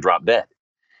work until I drop dead.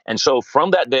 And so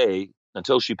from that day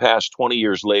until she passed 20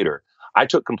 years later, I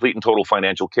took complete and total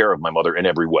financial care of my mother in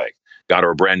every way. got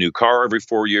her a brand new car every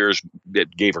 4 years,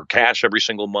 it gave her cash every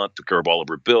single month, took care of all of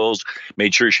her bills,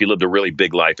 made sure she lived a really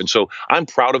big life. And so I'm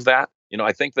proud of that.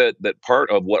 I think that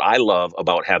part of what I love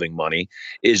about having money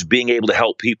is being able to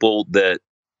help people that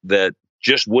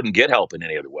just wouldn't get help in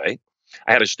any other way.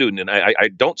 I had a student, and I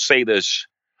don't say this.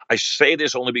 I say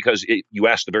this only because you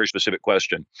asked a very specific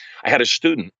question. I had a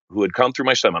student who had come through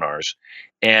my seminars,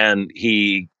 and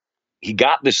he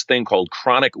got this thing called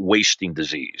chronic wasting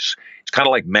disease. It's kind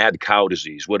of like mad cow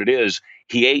disease. What it is,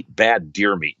 he ate bad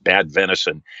deer meat, bad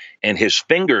venison, and his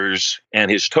fingers and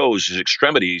his toes, his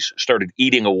extremities started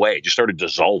eating away, just started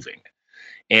dissolving.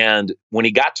 And when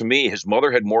he got to me, his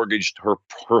mother had mortgaged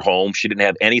her home. She didn't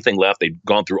have anything left. They'd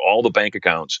gone through all the bank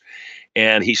accounts.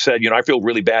 And he said, I feel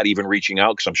really bad even reaching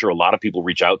out because I'm sure a lot of people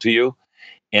reach out to you.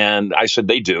 And I said,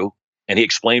 they do. And he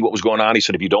explained what was going on. He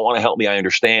said, if you don't want to help me, I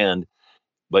understand.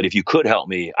 But if you could help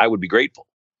me, I would be grateful.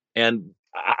 And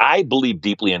I believe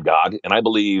deeply in God, and I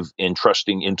believe in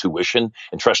trusting intuition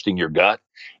and trusting your gut.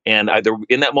 And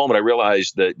in that moment, I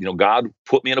realized that God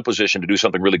put me in a position to do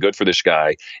something really good for this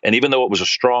guy. And even though it was a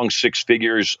strong 6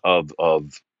 figures of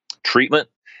treatment,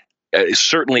 it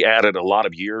certainly added a lot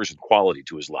of years and quality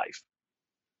to his life.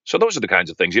 So those are the kinds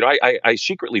of things. I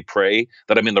secretly pray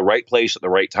that I'm in the right place at the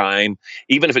right time,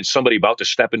 even if it's somebody about to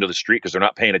step into the street because they're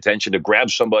not paying attention, to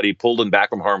grab somebody, pull them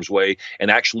back from harm's way,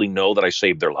 and actually know that I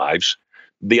saved their lives.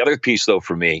 The other piece, though,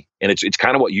 for me, and it's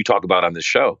kind of what you talk about on this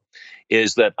show,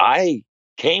 is that I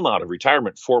came out of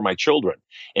retirement for my children.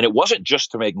 And it wasn't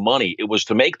just to make money. It was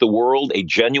to make the world a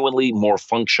genuinely more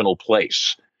functional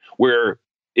place where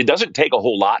it doesn't take a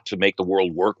whole lot to make the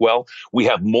world work well. We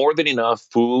have more than enough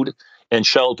food and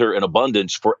shelter and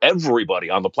abundance for everybody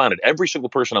on the planet, every single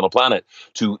person on the planet,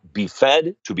 to be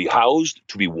fed, to be housed,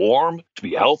 to be warm, to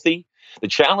be healthy. The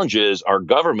challenge is our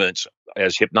governments,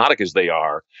 as hypnotic as they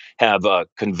are, have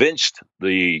convinced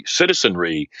the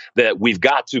citizenry that we've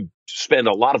got to spend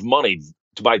a lot of money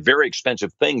to buy very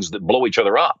expensive things that blow each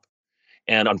other up.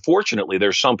 And unfortunately,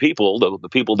 there's some people, the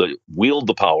people that wield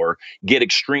the power, get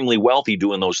extremely wealthy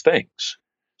doing those things.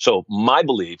 So my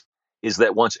belief is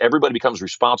that once everybody becomes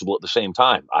responsible at the same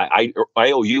time, I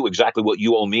owe you exactly what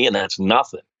you owe me, and that's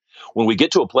nothing. When we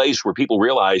get to a place where people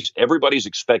realize everybody's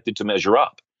expected to measure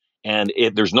up, and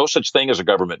if there's no such thing as a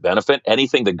government benefit,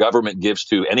 anything the government gives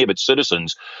to any of its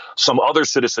citizens, some other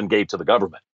citizen gave to the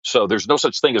government. So there's no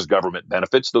such thing as government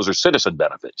benefits. Those are citizen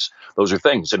benefits. Those are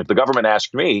things. And if the government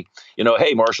asked me,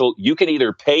 hey, Marshall, you can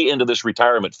either pay into this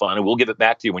retirement fund and we'll give it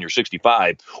back to you when you're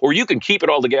 65, or you can keep it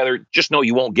all together. Just know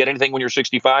you won't get anything when you're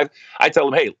 65. I tell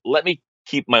them, hey, let me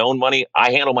keep my own money.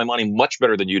 I handle my money much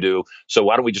better than you do. So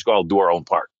why don't we just go out and do our own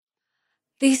part?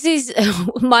 This is,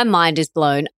 my mind is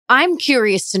blown. I'm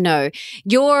curious to know,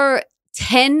 your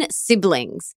 10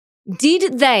 siblings,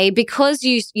 did they, because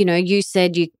you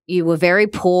said you were very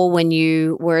poor when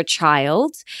you were a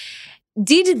child,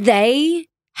 did they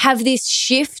have this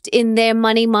shift in their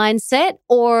money mindset,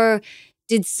 or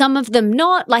did some of them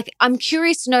not? I'm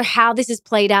curious to know how this has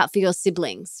played out for your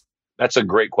siblings. That's a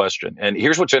great question. And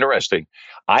here's what's interesting.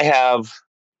 I have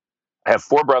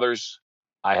 4 brothers.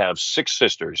 I have 6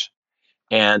 sisters.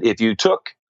 And if you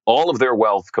took all of their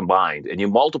wealth combined and you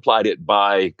multiplied it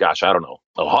by,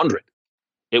 100,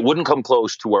 it wouldn't come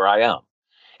close to where I am.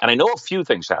 And I know a few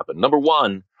things happened. Number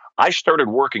one, I started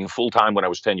working full time when I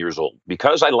was 10 years old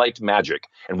because I liked magic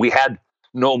and we had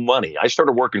no money. I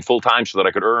started working full time so that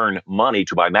I could earn money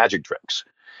to buy magic tricks.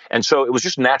 And so it was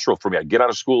just natural for me. I'd get out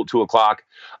of school at 2:00.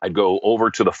 I'd go over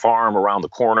to the farm around the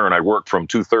corner and I'd work from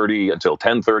 2:30 until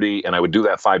 10:30. And I would do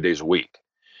that 5 days a week.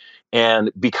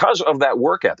 And because of that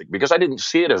work ethic, because I didn't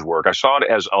see it as work, I saw it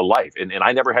as a life. And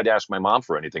I never had to ask my mom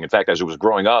for anything. In fact, as I was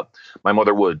growing up, my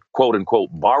mother would, quote unquote,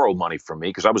 borrow money from me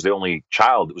because I was the only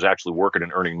child that was actually working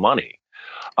and earning money.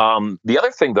 The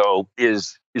other thing, though,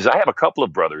 is I have a couple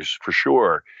of brothers for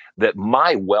sure that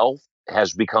my wealth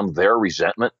has become their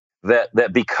resentment,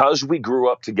 that because we grew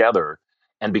up together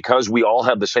and because we all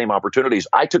had the same opportunities,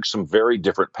 I took some very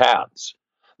different paths.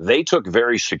 They took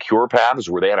very secure paths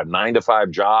where they had a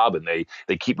 9-to-5 job and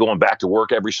they keep going back to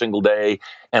work every single day.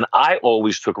 And I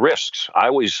always took risks. I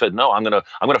always said, no, I'm gonna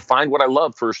find what I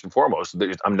love first and foremost.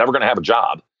 I'm never gonna have a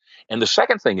job. And the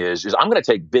second thing is I'm gonna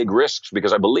take big risks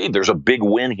because I believe there's a big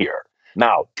win here.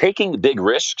 Now, taking big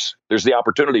risks, there's the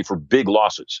opportunity for big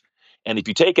losses. And if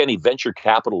you take any venture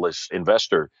capitalist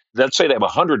investor, let's say they have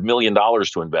 $100 million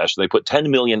to invest, and they put $10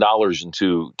 million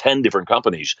into 10 different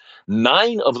companies,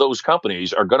 9 of those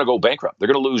companies are going to go bankrupt. They're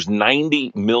going to lose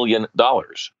 $90 million.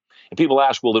 And people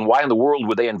ask, well, then why in the world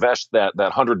would they invest that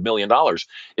 $100 million?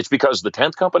 It's because the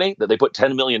 10th company that they put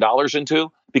 $10 million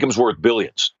into becomes worth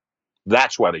billions.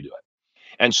 That's why they do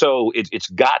it. And so it's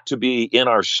got to be in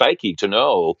our psyche to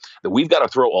know that we've got to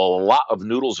throw a lot of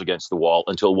noodles against the wall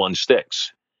until one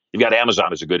sticks. You've got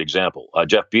Amazon as a good example.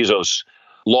 Jeff Bezos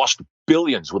lost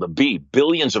billions with a B,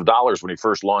 billions of dollars when he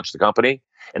first launched the company.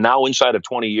 And now inside of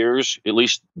 20 years, at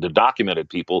least the documented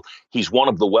people, he's one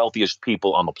of the wealthiest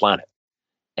people on the planet.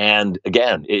 And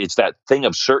again, it's that thing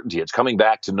of certainty. It's coming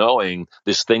back to knowing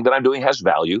this thing that I'm doing has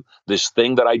value. This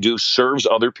thing that I do serves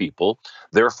other people.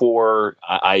 Therefore,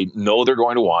 I know they're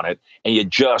going to want it. And you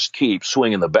just keep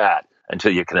swinging the bat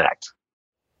until you connect.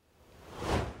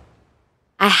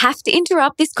 I have to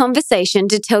interrupt this conversation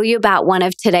to tell you about one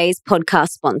of today's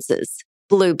podcast sponsors,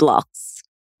 Blue Blocks,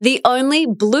 the only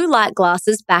blue light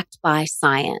glasses backed by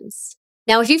science.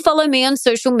 Now, if you follow me on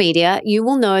social media, you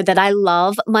will know that I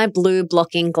love my blue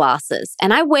blocking glasses,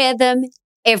 and I wear them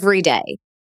every day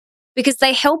because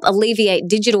they help alleviate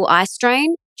digital eye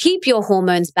strain, keep your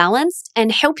hormones balanced,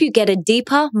 and help you get a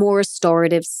deeper, more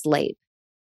restorative sleep.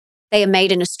 They are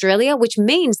made in Australia, which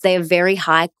means they are very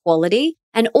high quality,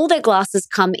 and all their glasses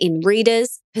come in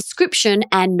readers, prescription,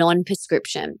 and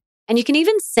non-prescription. And you can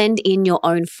even send in your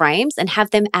own frames and have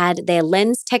them add their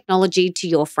lens technology to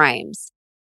your frames.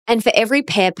 And for every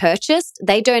pair purchased,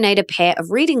 they donate a pair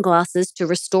of reading glasses to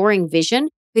Restoring Vision,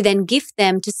 who then gift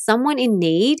them to someone in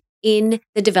need in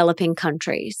the developing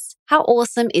countries. How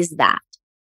awesome is that?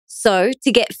 So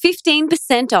to get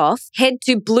 15% off, head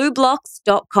to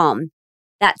blueblocks.com.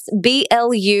 That's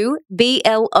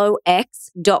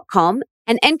BLUBLOX.com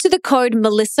and enter the code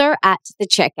Melissa at the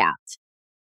checkout.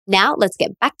 Now let's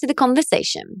get back to the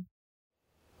conversation.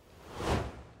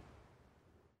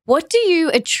 What do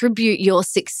you attribute your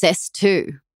success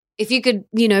to? If you could,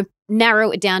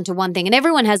 narrow it down to one thing, and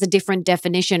everyone has a different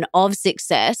definition of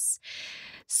success.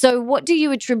 So what do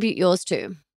you attribute yours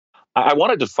to? I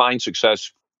want to define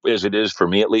success as it is for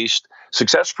me, at least.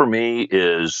 Success for me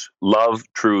is love,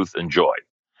 truth, and joy.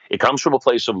 It comes from a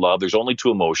place of love. There's only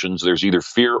two emotions. There's either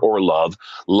fear or love.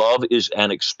 Love is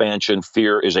an expansion.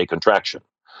 Fear is a contraction.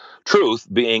 Truth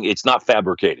being it's not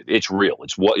fabricated. It's real.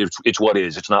 It's what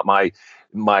is. It's not my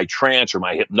trance or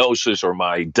my hypnosis or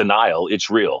my denial. It's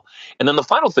real. And then the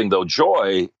final thing, though,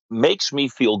 joy makes me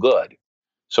feel good.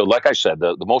 So like I said,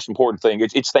 the most important thing,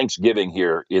 it's Thanksgiving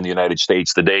here in the United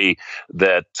States, the day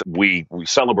that we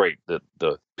celebrate that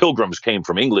the pilgrims came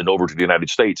from England over to the United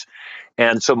States.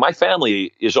 And so my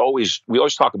family we always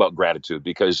talk about gratitude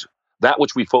because that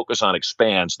which we focus on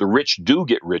expands. The rich do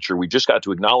get richer. We just got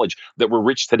to acknowledge that we're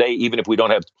rich today, even if we don't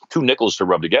have two nickels to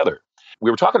rub together. We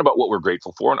were talking about what we're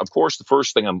grateful for. And of course, the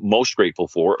first thing I'm most grateful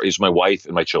for is my wife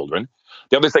and my children.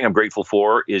 The other thing I'm grateful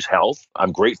for is health.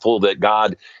 I'm grateful that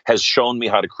God has shown me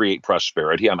how to create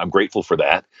prosperity. I'm grateful for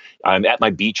that. I'm at my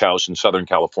beach house in Southern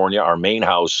California. Our main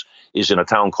house is in a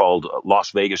town called Las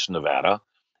Vegas, Nevada.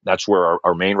 That's where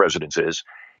our main residence is.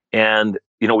 And,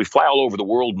 we fly all over the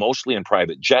world, mostly in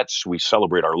private jets. We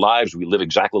celebrate our lives. We live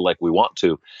exactly like we want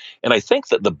to. And I think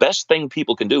that the best thing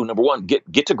people can do, number one,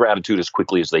 get to gratitude as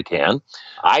quickly as they can.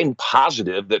 I'm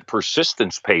positive that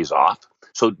persistence pays off.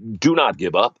 So do not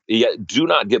give up. Yet do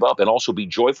not give up and also be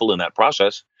joyful in that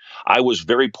process. I was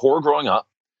very poor growing up.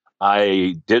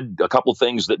 I did a couple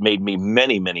things that made me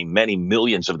many, many, many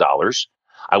millions of dollars.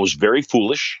 I was very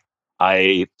foolish.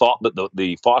 I thought that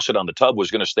the faucet on the tub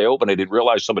was going to stay open. I didn't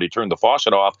realize somebody turned the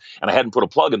faucet off, and I hadn't put a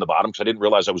plug in the bottom because I didn't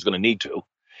realize I was going to need to.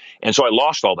 And so I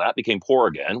lost all that, became poor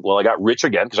again. Well, I got rich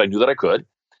again because I knew that I could.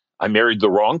 I married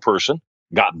the wrong person,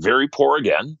 got very poor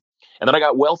again, and then I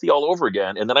got wealthy all over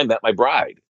again, and then I met my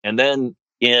bride. And then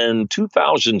in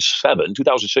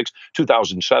 2006,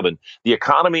 2007, the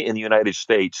economy in the United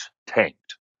States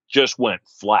tanked, just went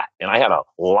flat. And I had a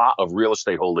lot of real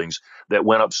estate holdings that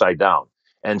went upside down.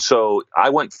 And so I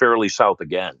went fairly south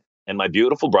again. And my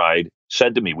beautiful bride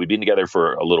said to me, we'd been together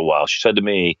for a little while. She said to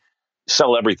me,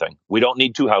 sell everything. We don't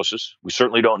need two houses. We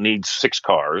certainly don't need six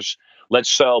cars. Let's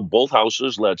sell both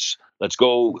houses. Let's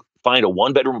go find a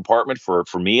one-bedroom apartment for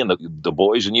me and the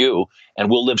boys and you, and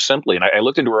we'll live simply. And I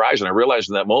looked into her eyes and I realized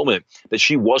in that moment that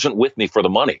she wasn't with me for the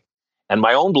money. And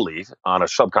my own belief on a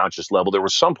subconscious level, there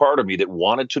was some part of me that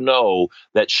wanted to know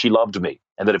that she loved me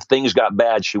and that if things got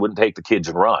bad, she wouldn't take the kids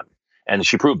and run. And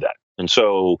she proved that. And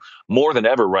so more than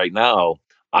ever right now,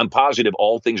 I'm positive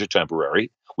all things are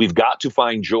temporary. We've got to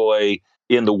find joy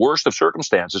in the worst of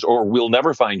circumstances, or we'll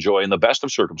never find joy in the best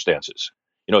of circumstances.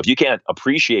 If you can't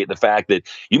appreciate the fact that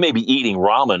you may be eating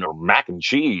ramen or mac and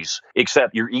cheese,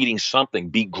 except you're eating something,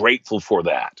 be grateful for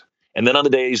that. And then on the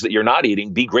days that you're not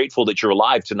eating, be grateful that you're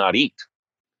alive to not eat.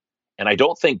 And I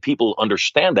don't think people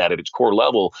understand that at its core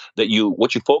level, that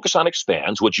what you focus on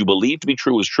expands, what you believe to be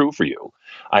true is true for you.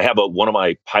 I have one of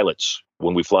my pilots,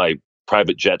 when we fly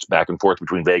private jets back and forth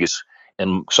between Vegas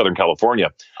in Southern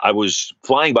California. I was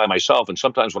flying by myself, and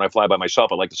sometimes when I fly by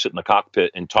myself, I like to sit in the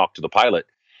cockpit and talk to the pilot.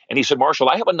 And he said, Marshall,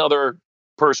 I have another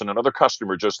person, another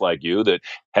customer just like you that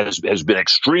has been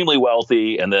extremely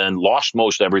wealthy and then lost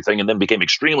most everything and then became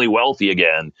extremely wealthy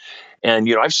again. And,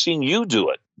 I've seen you do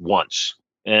it once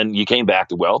and you came back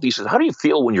to wealth. He said, how do you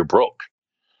feel when you're broke?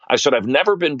 I said, I've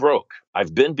never been broke.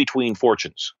 I've been between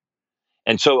fortunes.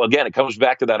 And so again, it comes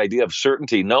back to that idea of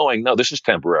certainty, knowing, no, this is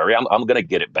temporary. I'm going to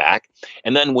get it back.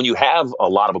 And then when you have a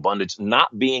lot of abundance,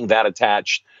 not being that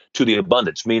attached to the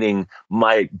abundance, meaning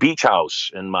my beach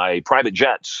house and my private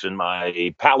jets and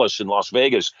my palace in Las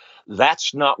Vegas,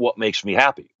 that's not what makes me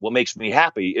happy. What makes me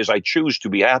happy is I choose to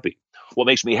be happy. What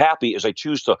makes me happy is I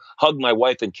choose to hug my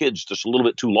wife and kids just a little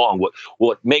bit too long.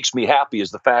 What makes me happy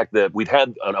is the fact that we've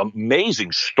had an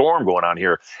amazing storm going on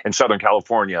here in Southern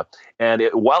California. And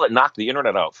while it knocked the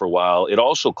internet out for a while, it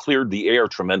also cleared the air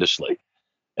tremendously.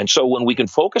 And so when we can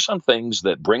focus on things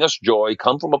that bring us joy,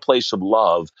 come from a place of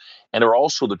love, and are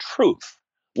also the truth,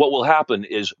 what will happen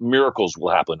is miracles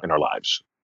will happen in our lives.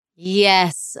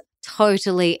 Yes,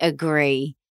 totally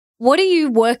agree. What are you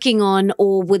working on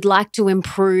or would like to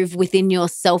improve within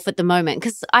yourself at the moment?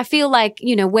 Because I feel like,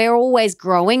 we're always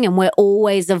growing and we're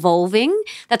always evolving.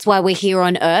 That's why we're here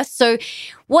on Earth. So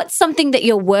what's something that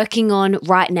you're working on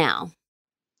right now?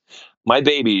 My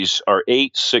babies are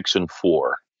 8, 6, and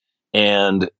 4.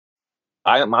 And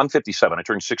I'm 57. I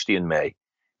turned 60 in May.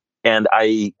 And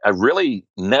I really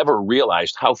never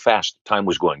realized how fast time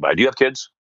was going by. Do you have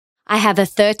kids? I have a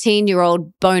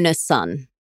 13-year-old bonus son.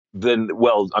 Then,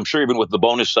 well, I'm sure even with the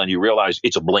bonus son, you realize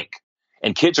it's a blink.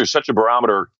 And kids are such a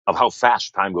barometer of how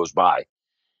fast time goes by.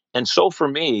 And so for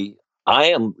me, I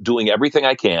am doing everything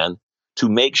I can to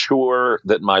make sure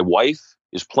that my wife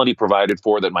is plenty provided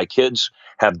for, that my kids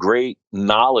have great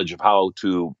knowledge of how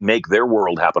to make their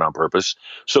world happen on purpose.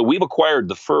 So we've acquired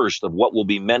the first of what will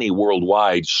be many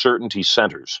worldwide certainty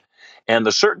centers. And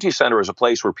the certainty center is a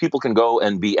place where people can go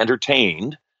and be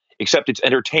entertained, except it's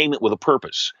entertainment with a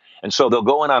purpose. And so they'll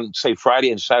go in on, say,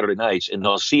 Friday and Saturday nights, and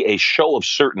they'll see a show of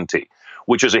certainty,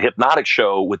 which is a hypnotic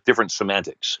show with different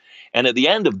semantics. And at the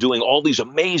end of doing all these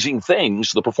amazing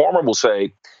things, the performer will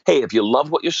say, hey, if you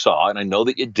loved what you saw, and I know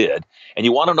that you did, and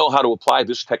you want to know how to apply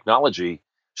this technology,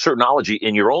 certainology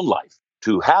in your own life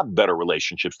to have better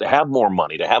relationships, to have more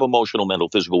money, to have emotional, mental,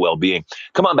 physical well-being,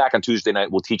 come on back on Tuesday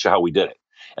night. We'll teach you how we did it.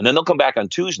 And then they'll come back on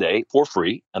Tuesday for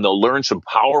free, and they'll learn some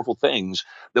powerful things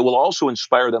that will also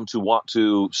inspire them to want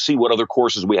to see what other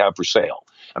courses we have for sale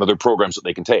and other programs that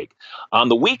they can take. On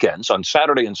the weekends, on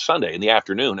Saturday and Sunday in the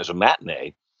afternoon as a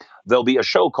matinee, there'll be a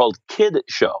show called Kid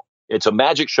Show. It's a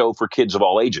magic show for kids of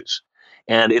all ages.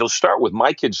 And it'll start with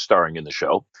my kids starring in the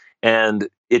show. And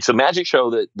it's a magic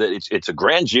show that it's a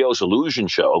grandiose illusion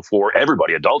show for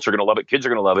everybody. Adults are going to love it. Kids are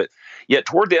going to love it. Yet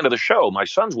toward the end of the show, my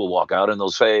sons will walk out and they'll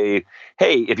say,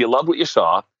 hey, if you love what you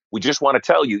saw, we just want to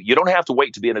tell you, you don't have to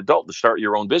wait to be an adult to start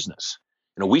your own business.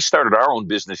 We started our own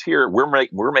business here.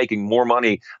 We're making more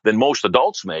money than most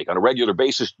adults make on a regular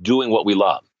basis doing what we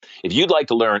love. If you'd like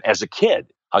to learn as a kid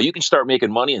how you can start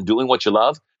making money and doing what you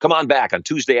love, come on back on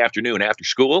Tuesday afternoon after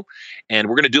school, and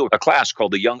we're going to do a class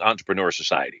called the Young Entrepreneur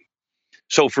Society.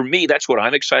 So for me, that's what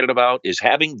I'm excited about, is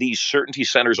having these certainty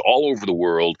centers all over the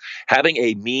world, having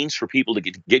a means for people to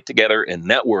get together and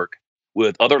network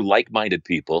with other like-minded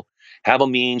people, have a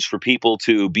means for people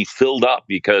to be filled up,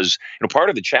 because part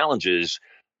of the challenge is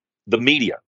the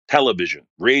media, television,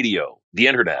 radio, the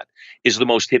internet is the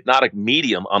most hypnotic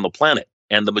medium on the planet.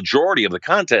 And the majority of the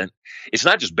content, it's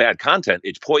not just bad content,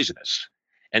 it's poisonous.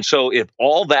 And so if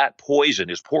all that poison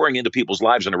is pouring into people's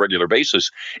lives on a regular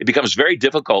basis, it becomes very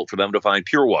difficult for them to find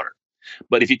pure water.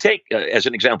 But if you take, as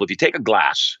an example, if you take a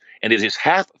glass and it is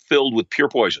half filled with pure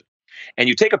poison, and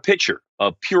you take a pitcher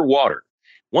of pure water,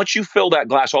 once you fill that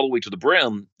glass all the way to the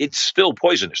brim, it's still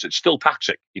poisonous. It's still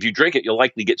toxic. If you drink it, you'll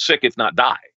likely get sick, if not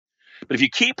die. But if you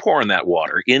keep pouring that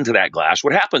water into that glass,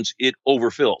 what happens? It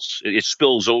overfills. It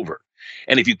spills over.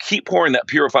 And if you keep pouring that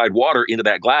purified water into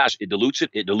that glass, it dilutes it,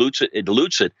 it dilutes it, it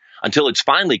dilutes it until it's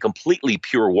finally completely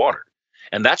pure water.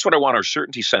 And that's what I want our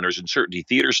certainty centers and certainty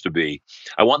theaters to be.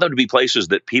 I want them to be places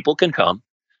that people can come,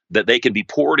 that they can be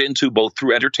poured into both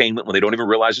through entertainment when they don't even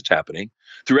realize it's happening,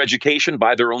 through education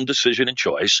by their own decision and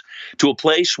choice, to a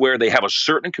place where they have a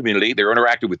certain community, they're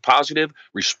interacting with positive,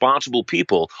 responsible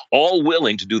people, all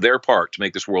willing to do their part to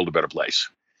make this world a better place.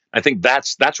 I think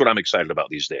that's what I'm excited about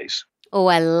these days. Oh,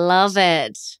 I love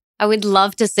it. I would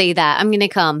love to see that. I'm going to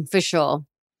come for sure.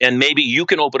 And maybe you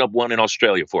can open up one in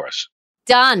Australia for us.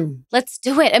 Done. Let's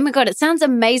do it. Oh my God, it sounds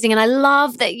amazing. And I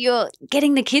love that you're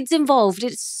getting the kids involved.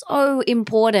 It's so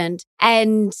important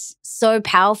and so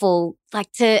powerful,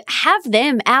 like to have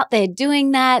them out there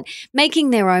doing that, making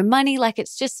their own money. Like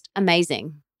it's just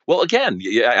amazing. Well, again,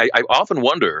 I often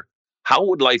wonder, how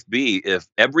would life be if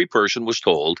every person was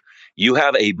told you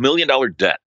have $1 million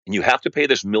debt and you have to pay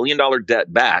this $1 million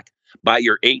debt back by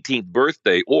your 18th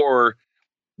birthday, or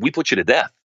we put you to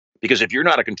death. Because if you're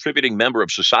not a contributing member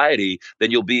of society, then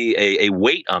you'll be a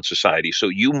weight on society. So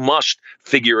you must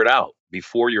figure it out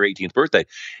before your 18th birthday.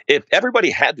 If everybody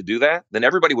had to do that, then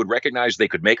everybody would recognize they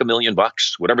could make $1 million,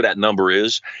 whatever that number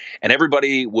is. And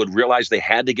everybody would realize they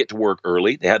had to get to work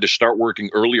early. They had to start working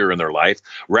earlier in their life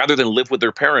rather than live with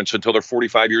their parents until they're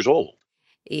 45 years old.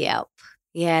 Yep.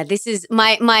 Yeah, this is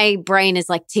my brain is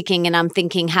like ticking and I'm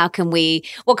thinking, what can we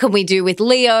do with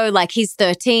Leo? Like he's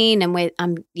 13 and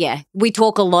we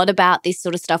talk a lot about this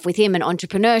sort of stuff with him and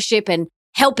entrepreneurship and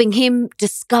helping him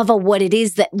discover what it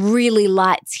is that really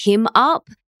lights him up.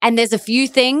 And there's a few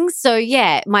things. So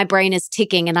yeah, my brain is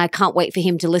ticking and I can't wait for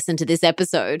him to listen to this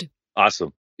episode.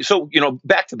 Awesome. So,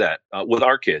 back to that with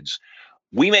our kids,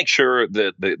 we make sure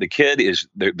that the kid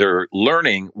they're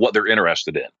learning what they're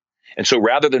interested in. And so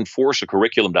rather than force a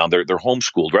curriculum down, they're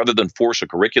homeschooled. Rather than force a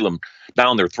curriculum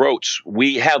down their throats,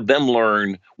 we have them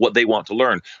learn what they want to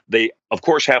learn. They, of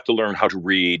course, have to learn how to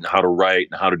read, and how to write,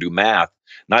 and how to do math.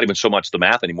 Not even so much the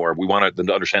math anymore. We want them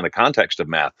to understand the context of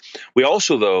math. We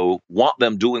also, though, want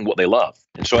them doing what they love.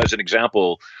 And so as an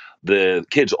example, the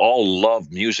kids all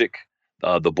love music.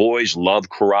 The boys love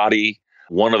karate.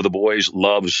 One of the boys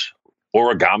loves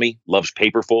origami, loves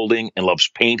paper folding, and loves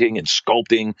painting and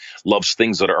sculpting, loves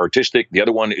things that are artistic. The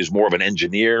other one is more of an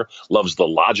engineer, loves the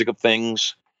logic of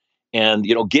things. And,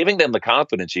 giving them the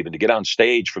confidence even to get on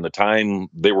stage from the time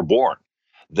they were born.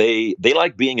 They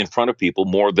like being in front of people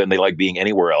more than they like being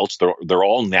anywhere else. They're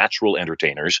all natural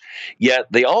entertainers, yet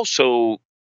they also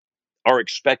are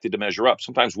expected to measure up.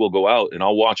 Sometimes we'll go out and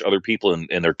I'll watch other people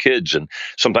and their kids, and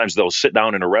sometimes they'll sit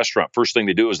down in a restaurant. First thing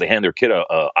they do is they hand their kid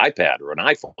a iPad or an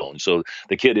iPhone. So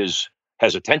the kid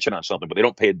has attention on something, but they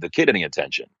don't pay the kid any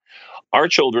attention. Our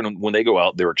children, when they go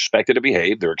out, they're expected to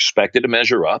behave. They're expected to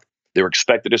measure up. They're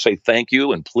expected to say thank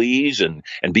you and please and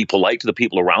be polite to the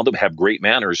people around them, have great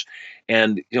manners.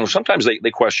 And, sometimes they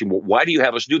question, well, why do you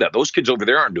have us do that? Those kids over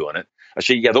there aren't doing it. I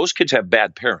say, yeah, those kids have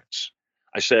bad parents.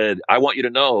 I said, I want you to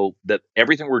know that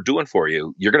everything we're doing for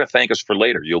you, you're going to thank us for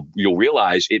later. You'll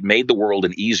realize it made the world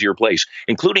an easier place,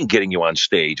 including getting you on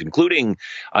stage, including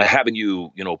having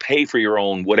you, pay for your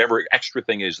own whatever extra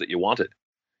thing is that you wanted.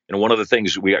 One of the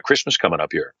things, we got Christmas coming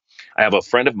up here. I have a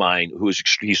friend of mine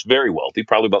he's very wealthy,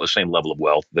 probably about the same level of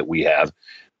wealth that we have,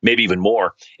 maybe even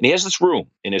more. And he has this room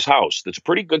in his house that's a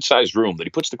pretty good sized room that he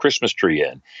puts the Christmas tree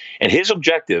in. And his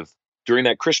objective during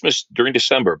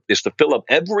December, is to fill up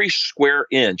every square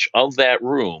inch of that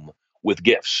room with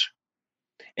gifts.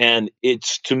 And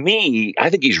to me, I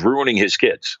think he's ruining his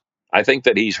kids. I think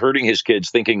that he's hurting his kids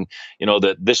thinking,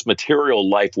 that this material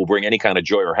life will bring any kind of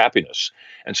joy or happiness.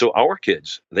 And so our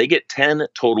kids, they get 10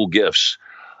 total gifts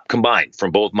combined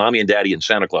from both mommy and daddy and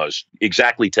Santa Claus,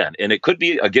 exactly 10. And it could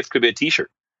be a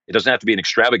t-shirt. It doesn't have to be an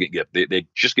extravagant gift. They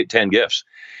just get 10 gifts.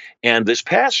 And this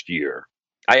past year,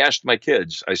 I asked my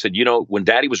kids, I said, when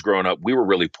daddy was growing up, we were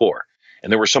really poor.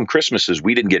 And there were some Christmases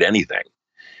we didn't get anything.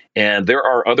 And there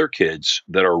are other kids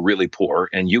that are really poor.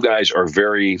 And you guys are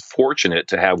very fortunate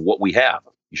to have what we have.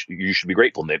 You should be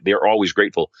grateful. And they're always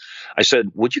grateful. I said,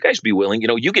 would you guys be willing,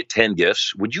 you get 10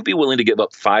 gifts. Would you be willing to give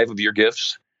up 5 of your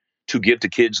gifts to give to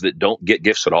kids that don't get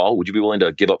gifts at all? Would you be willing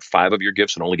to give up 5 of your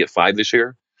gifts and only get 5 this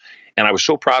year? And I was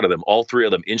so proud of them. All 3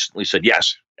 of them instantly said,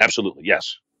 yes, absolutely,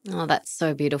 yes. Oh, that's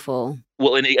so beautiful.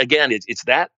 Well, and again, it's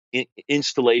that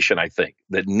installation, I think,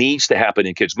 that needs to happen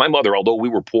in kids. My mother, although we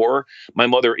were poor, my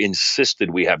mother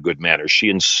insisted we have good manners. She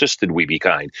insisted we be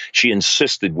kind. She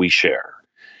insisted we share.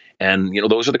 And,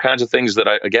 those are the kinds of things that,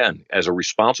 again, as a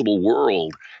responsible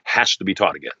world, has to be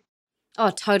taught again.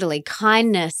 Oh, totally.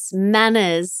 Kindness,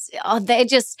 manners. Oh, they're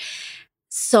just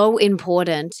so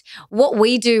important. What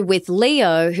we do with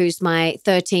Leo, who's my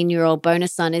 13-year-old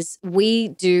bonus son, is we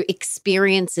do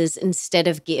experiences instead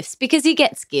of gifts, because he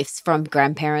gets gifts from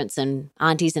grandparents and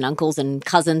aunties and uncles and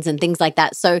cousins and things like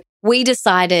that. So we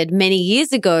decided many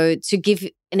years ago to give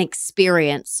an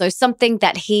experience. So something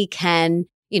that he can,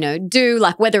 do,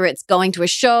 like whether it's going to a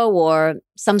show or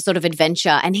some sort of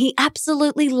adventure. And he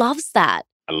absolutely loves that.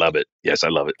 I love it. Yes, I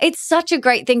love it. It's such a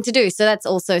great thing to do. So that's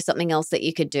also something else that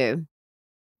you could do.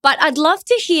 But I'd love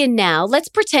to hear now, let's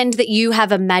pretend that you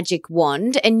have a magic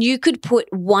wand and you could put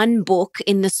one book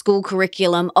in the school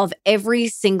curriculum of every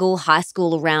single high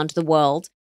school around the world.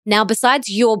 Now, besides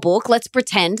your book, let's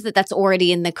pretend that that's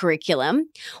already in the curriculum.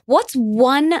 What's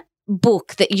one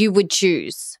book that you would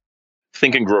choose?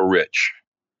 Think and Grow Rich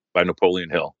by Napoleon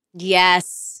Hill.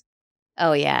 Yes.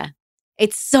 Oh, yeah.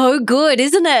 It's so good,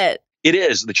 isn't it? It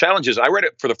is. The challenge is I read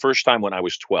it for the first time when I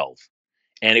was 12.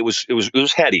 And it was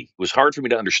heady. It was hard for me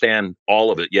to understand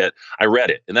all of it, yet I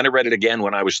read it. And then I read it again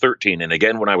when I was 13 and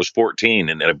again when I was 14.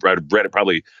 And I've read it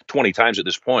probably 20 times at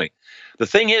this point. The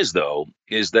thing is, though,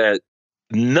 is that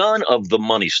none of the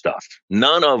money stuff,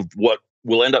 none of what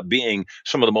will end up being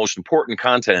some of the most important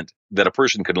content that a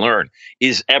person can learn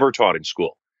is ever taught in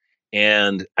school.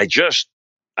 And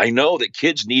I know that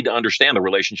kids need to understand the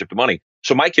relationship to money.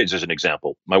 So my kids, as an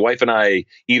example, my wife and I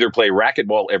either play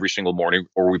racquetball every single morning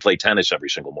or we play tennis every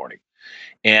single morning.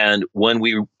 And when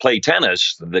we play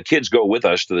tennis, the kids go with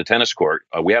us to the tennis court.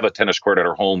 We have a tennis court at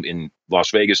our home in Las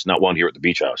Vegas, not one here at the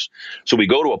beach house. So we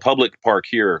go to a public park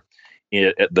here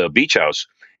at the beach house,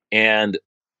 and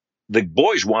the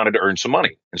boys wanted to earn some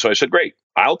money. And so I said, great,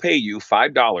 I'll pay you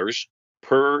 $5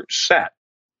 per set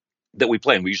that we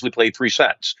play. And we usually play 3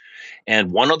 sets.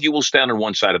 And one of you will stand on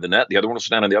one side of the net, the other one will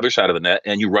stand on the other side of the net,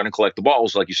 and you run and collect the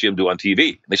balls like you see them do on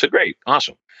TV. And they said, great,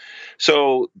 awesome.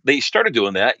 So they started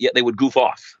doing that, yet they would goof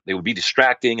off. They would be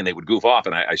distracting and they would goof off.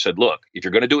 And I said, look, if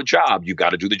you're going to do a job, you've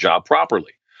got to do the job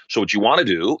properly. So what you want to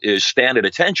do is stand at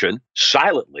attention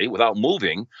silently without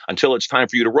moving until it's time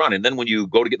for you to run. And then when you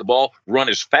go to get the ball, run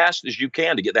as fast as you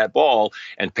can to get that ball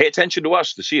and pay attention to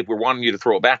us to see if we're wanting you to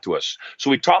throw it back to us. So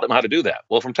we taught them how to do that.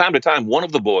 Well, from time to time, one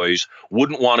of the boys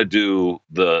wouldn't want to do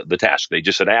the task. They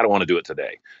just said, I don't want to do it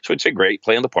today. So we'd say, great,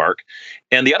 play in the park.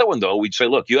 And the other one, though, we'd say,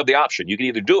 look, you have the option. You can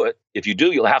either do it. If you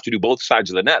do, you'll have to do both sides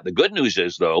of the net. The good news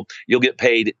is, though, you'll get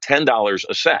paid $10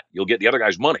 a set. You'll get the other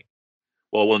guy's money.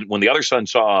 Well, when the other son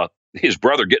saw his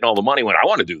brother getting all the money, he went, I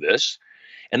want to do this.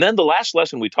 And then the last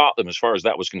lesson we taught them, as far as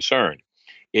that was concerned,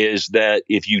 is that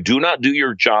if you do not do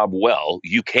your job well,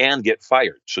 you can get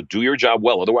fired. So do your job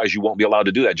well. Otherwise, you won't be allowed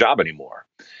to do that job anymore.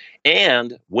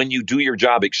 And when you do your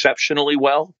job exceptionally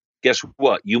well, guess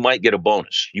what? You might get a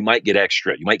bonus. You might get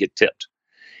extra. You might get tipped.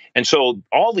 And so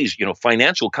all these,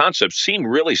 financial concepts seem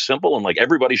really simple and like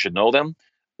everybody should know them.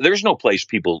 There's no place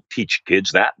people teach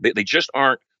kids that. They just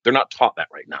aren't. They're not taught that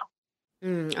right now.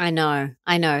 I know.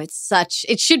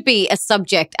 It should be a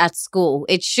subject at school.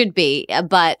 It should be,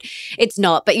 but it's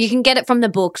not. But you can get it from the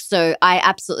book. So I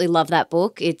absolutely love that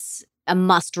book. It's a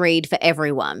must read for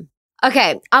everyone.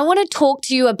 Okay, I want to talk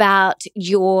to you about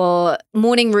your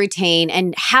morning routine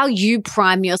and how you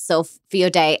prime yourself for your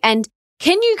day. And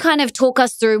can you kind of talk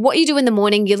us through what you do in the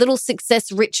morning, your little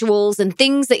success rituals and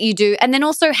things that you do? And then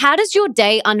also, how does your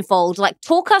day unfold? Like,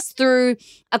 talk us through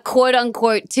a quote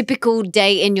unquote typical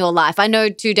day in your life. I know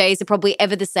 2 days are probably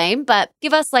ever the same, but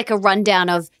give us like a rundown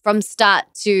of from start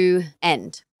to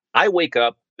end. I wake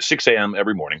up 6 a.m.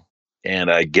 every morning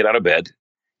and I get out of bed.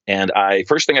 And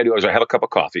first thing I do is I have a cup of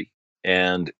coffee.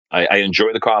 And I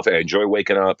enjoy the coffee. I enjoy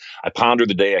waking up. I ponder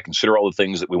the day. I consider all the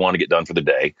things that we want to get done for the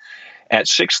day. At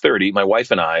 6:30, my wife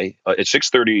and I, at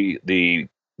 6:30,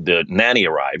 the nanny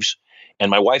arrives, and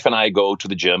my wife and I go to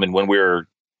the gym. And when we're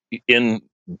in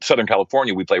Southern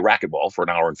California, we play racquetball for an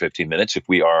hour and 15 minutes. If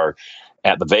we are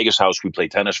at the Vegas house, we play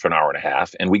tennis for an hour and a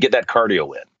half, and we get that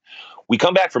cardio in. We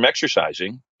come back from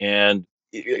exercising, and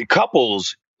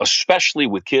couples, especially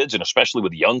with kids and especially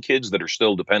with young kids that are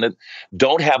still dependent,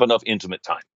 don't have enough intimate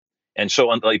time. And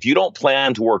so if you don't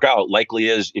plan to work out, likely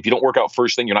is if you don't work out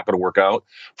first thing, you're not going to work out.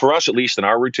 For us, at least in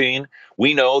our routine,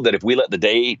 we know that if we let the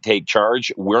day take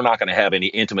charge, we're not going to have any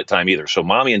intimate time either. So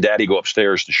mommy and daddy go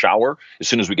upstairs to shower as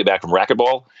soon as we get back from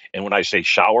racquetball. And when I say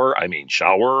shower, I mean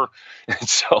shower. And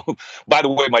so, by the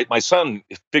way, my son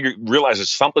realizes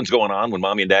something's going on when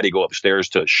mommy and daddy go upstairs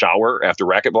to shower after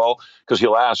racquetball, because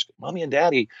he'll ask, mommy and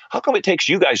daddy, how come it takes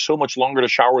you guys so much longer to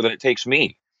shower than it takes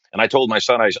me? And I told my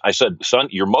son, I said, son,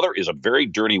 your mother is a very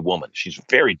dirty woman. She's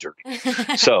very dirty.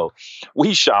 So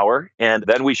we shower and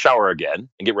then we shower again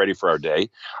and get ready for our day.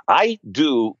 I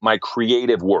do my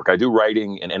creative work. I do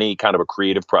writing and any kind of a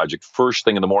creative project first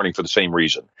thing in the morning for the same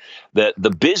reason. That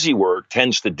the busy work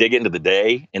tends to dig into the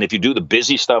day. And if you do the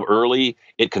busy stuff early,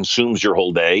 it consumes your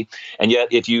whole day. And yet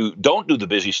if you don't do the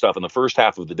busy stuff in the first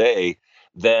half of the day,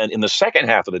 then in the second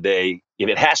half of the day, if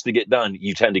it has to get done,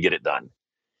 you tend to get it done.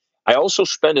 I also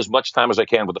spend as much time as I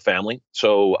can with the family.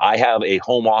 So I have a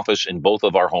home office in both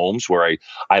of our homes where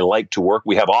I like to work.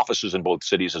 We have offices in both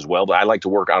cities as well, but I like to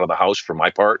work out of the house for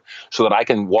my part so that I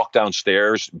can walk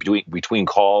downstairs between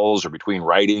calls or between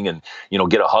writing and,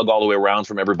 get a hug all the way around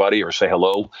from everybody or say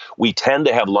hello. We tend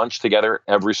to have lunch together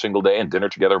every single day and dinner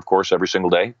together, of course, every single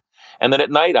day. And then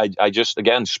at night, I just,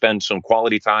 again, spend some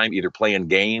quality time either playing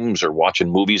games or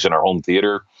watching movies in our home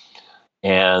theater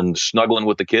and snuggling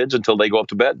with the kids until they go up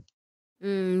to bed.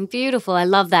 Beautiful. I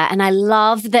love that. And I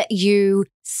love that you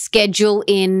schedule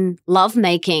in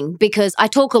lovemaking, because I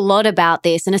talk a lot about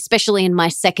this, and especially in my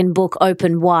second book,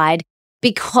 Open Wide,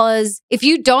 because if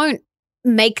you don't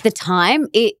make the time,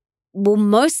 it will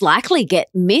most likely get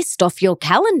missed off your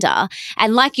calendar.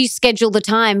 And like you schedule the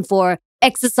time for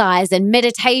exercise and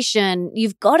meditation,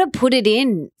 you've got to put it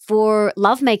in for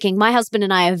lovemaking. My husband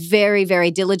and I are very, very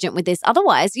diligent with this.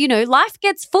 Otherwise, life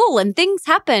gets full and things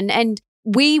happen, and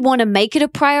we want to make it a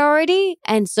priority.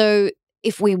 And so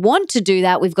if we want to do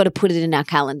that, we've got to put it in our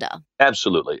calendar.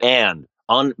 Absolutely. And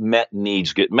unmet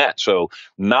needs get met. So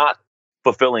not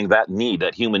fulfilling that need,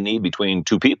 that human need between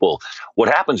two people, what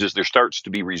happens is there starts to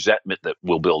be resentment that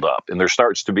will build up, and there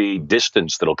starts to be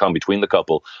distance that'll come between the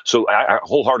couple. So I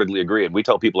wholeheartedly agree. And we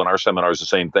tell people in our seminars the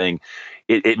same thing.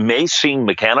 It may seem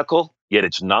mechanical, yet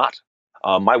it's not.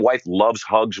 My wife loves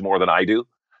hugs more than I do.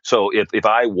 So if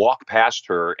I walk past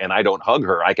her and I don't hug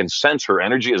her, I can sense her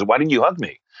energy as, why didn't you hug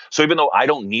me? So even though I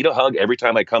don't need a hug every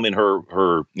time I come in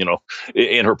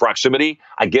in her proximity,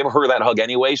 I give her that hug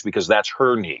anyways, because that's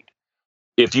her need.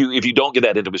 If you don't get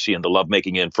that intimacy and the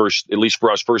lovemaking in first, at least for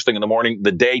us, first thing in the morning,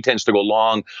 the day tends to go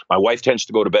long. My wife tends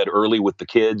to go to bed early with the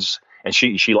kids, and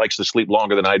she likes to sleep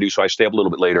longer than I do, so I stay up a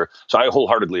little bit later. So I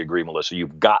wholeheartedly agree, Melissa.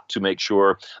 You've got to make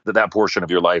sure that portion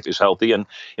of your life is healthy. And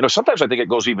sometimes I think it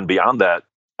goes even beyond that.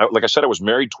 Like I said, I was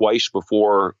married twice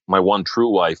before my one true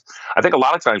wife. I think a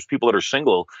lot of times people that are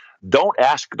single don't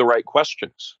ask the right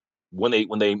questions when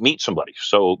they meet somebody.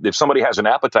 So if somebody has an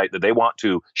appetite that they want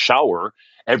to shower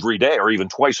every day or even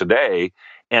twice a day,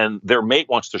 and their mate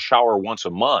wants to shower once a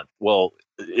month, well,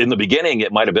 in the beginning,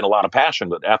 it might have been a lot of passion,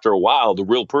 but after a while, the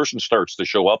real person starts to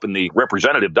show up and the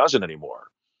representative doesn't anymore.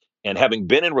 And having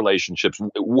been in relationships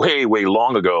way, way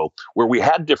long ago where we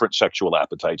had different sexual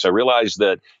appetites, I realized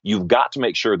that you've got to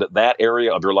make sure that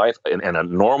area of your life and a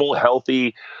normal,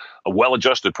 healthy, a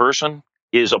well-adjusted person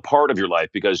is a part of your life.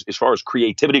 Because as far as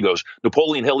creativity goes,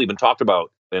 Napoleon Hill even talked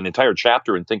about an entire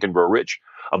chapter in Think and Grow Rich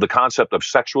of the concept of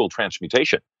sexual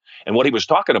transmutation. And what he was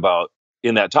talking about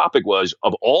in that topic was,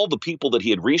 of all the people that he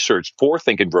had researched for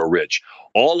Think and Grow Rich,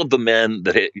 all of the men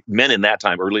in that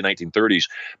time, early 1930s,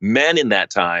 men in that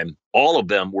time, all of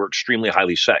them were extremely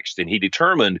highly sexed. And he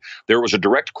determined there was a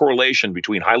direct correlation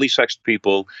between highly sexed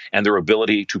people and their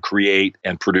ability to create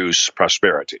and produce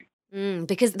prosperity.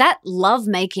 Because that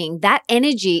lovemaking, that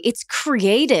energy, it's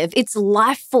creative, it's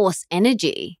life force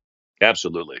energy.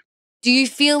 Absolutely. Do you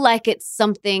feel like it's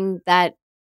something that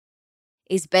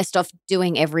is best off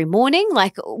doing every morning?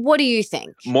 Like, what do you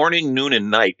think? Morning, noon,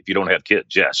 and night if you don't have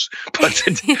kids, yes. But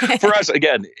for us,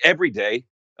 again, every day,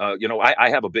 I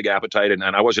have a big appetite, and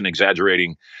I wasn't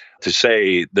exaggerating to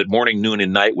say that morning, noon,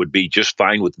 and night would be just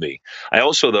fine with me. I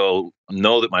also, though,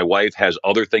 know that my wife has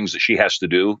other things that she has to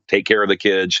do, take care of the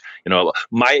kids.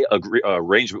 My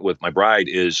arrangement with my bride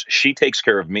is she takes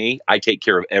care of me, I take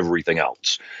care of everything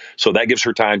else. So that gives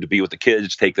her time to be with the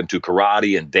kids, take them to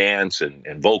karate and dance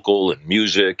and vocal and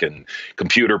music and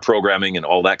computer programming and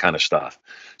all that kind of stuff.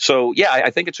 So, yeah, I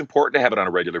think it's important to have it on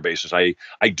a regular basis.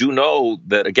 I do know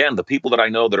that, again, the people that I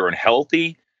know that are in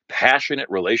healthy, passionate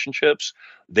relationships,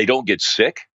 they don't get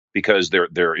sick because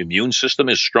their immune system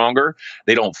is stronger.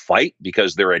 They don't fight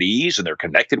because they're at ease and they're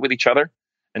connected with each other.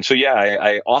 And so, yeah,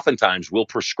 I oftentimes will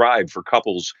prescribe for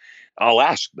couples. I'll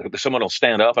ask, someone will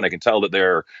stand up and I can tell that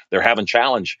they're having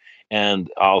challenge.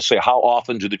 And I'll say, how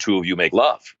often do the two of you make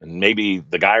love? And maybe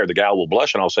the guy or the gal will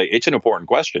blush, and I'll say, it's an important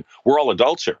question. We're all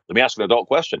adults here. Let me ask an adult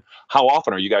question. How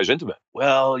often are you guys intimate?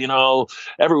 Well,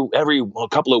 every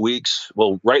couple of weeks.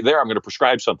 Well, right there, I'm going to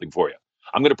prescribe something for you.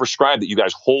 I'm going to prescribe that you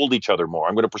guys hold each other more.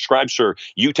 I'm going to prescribe, sir,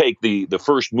 you take the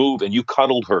first move and you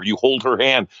cuddled her. You hold her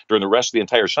hand during the rest of the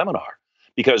entire seminar.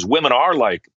 Because women are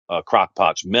like crock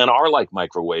pots. Men are like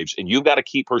microwaves, and you've got to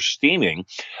keep her steaming.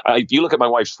 If you look at my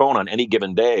wife's phone on any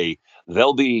given day,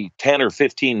 there'll be 10 or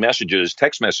 15 messages,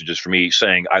 text messages from me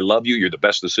saying, I love you. You're the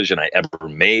best decision I ever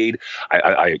made.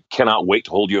 I cannot wait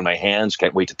to hold you in my hands.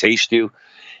 Can't wait to taste you.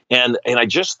 And I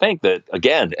just think that,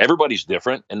 again, everybody's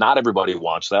different and not everybody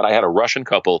wants that. I had a Russian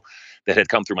couple that had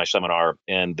come through my seminar,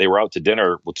 and they were out to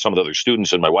dinner with some of the other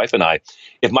students and my wife and I.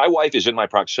 If my wife is in my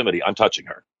proximity, I'm touching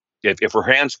her. If her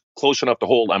hand's close enough to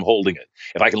hold, I'm holding it.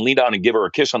 If I can lean down and give her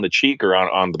a kiss on the cheek or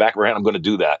on the back of her hand, I'm going to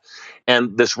do that.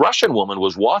 And this Russian woman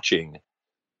was watching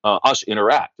us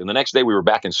interact. And the next day we were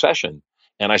back in session.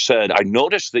 And I said, I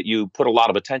noticed that you put a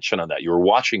lot of attention on that. You were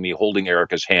watching me holding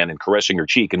Erica's hand and caressing her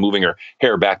cheek and moving her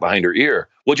hair back behind her ear.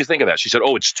 What'd you think of that? She said,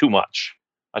 oh, it's too much.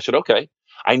 I said, okay.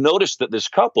 I noticed that this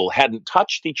couple hadn't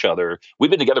touched each other. We've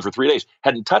been together for 3 days,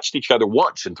 hadn't touched each other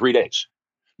once in 3 days.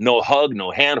 No hug,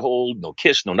 no handhold, no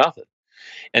kiss, no nothing.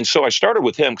 And so I started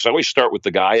with him because I always start with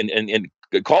the guy, and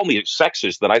call me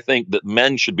sexist that I think that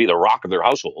men should be the rock of their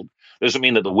household. Doesn't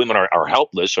mean that the women are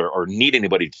helpless or need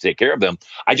anybody to take care of them.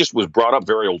 I just was brought up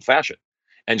very old fashioned.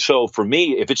 And so for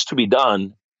me, if it's to be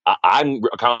done, I'm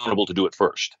accountable to do it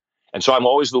first. And so I'm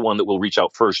always the one that will reach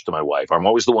out first to my wife. I'm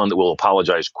always the one that will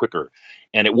apologize quicker.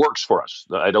 And it works for us.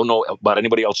 I don't know about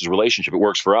anybody else's relationship. It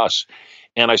works for us.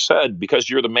 And I said, because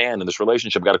you're the man in this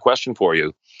relationship, I've got a question for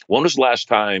you. When was the last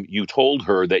time you told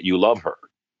her that you love her?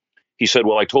 He said,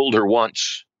 well, I told her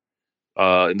once.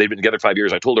 And they've been together 5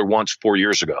 years. I told her once 4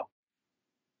 years ago.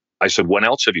 I said, when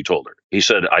else have you told her? He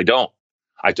said, I don't.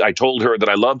 I told her that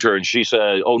I loved her, and she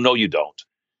said, oh, no, you don't.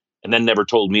 And then never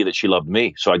told me that she loved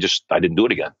me. So I didn't do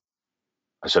it again.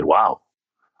 I said, wow.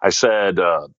 I said,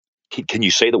 can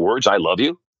you say the words, I love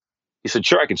you? He said,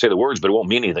 sure, I can say the words, but it won't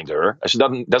mean anything to her. I said,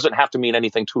 doesn't have to mean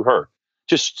anything to her.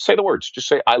 Just say the words. Just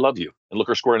say, I love you, and look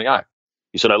her square in the eye.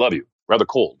 He said, I love you. Rather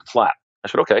cold, flat. I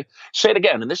said, okay. Say it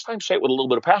again, and this time say it with a little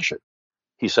bit of passion.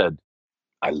 He said,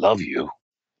 I love you.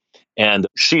 And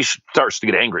she starts to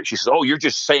get angry. She says, oh, you're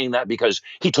just saying that because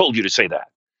he told you to say that.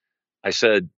 I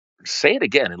said, say it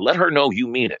again and let her know you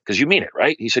mean it, because you mean it,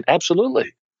 right? He said,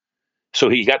 absolutely. So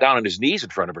he got down on his knees in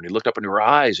front of her, and he looked up into her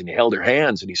eyes, and he held her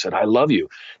hands, and he said, I love you.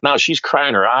 Now she's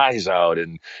crying her eyes out.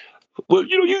 And, well,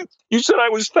 you said I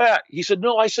was fat. He said,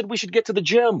 no, I said we should get to the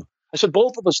gym. I said,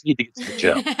 both of us need to get to the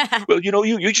gym. Well,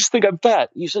 you just think I'm fat.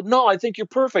 He said, no, I think you're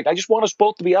perfect. I just want us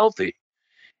both to be healthy.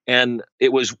 And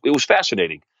it was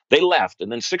fascinating. They left, and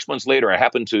then 6 months later, I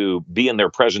happened to be in their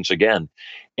presence again,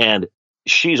 and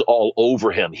she's all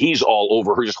over him. He's all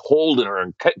over her, just holding her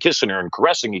and kissing her and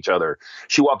caressing each other.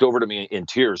 She walked over to me in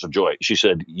tears of joy. She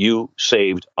said, you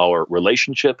saved our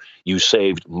relationship. You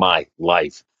saved my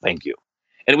life. Thank you.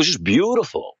 And it was just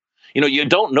beautiful. You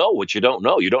don't know what you don't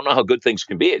know. You don't know how good things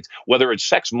can be. Whether it's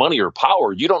sex, money, or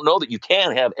power, you don't know that you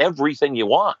can have everything you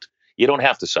want. You don't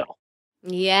have to settle.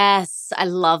 Yes, I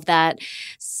love that.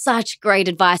 Such great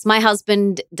advice. My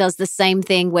husband does the same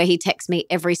thing where he texts me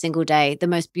every single day, the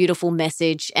most beautiful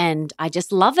message, and I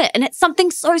just love it. And it's something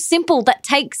so simple that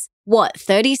takes,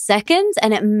 30 seconds,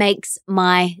 and it makes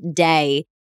my day.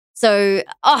 So,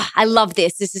 I love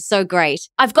this. This is so great.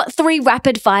 I've got 3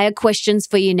 rapid fire questions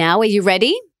for you now. Are you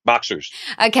ready? Boxers.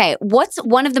 Okay. What's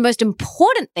one of the most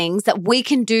important things that we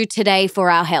can do today for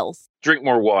our health? Drink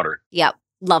more water. Yep.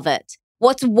 Love it.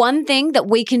 What's one thing that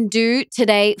we can do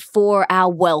today for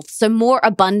our wealth? So more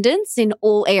abundance in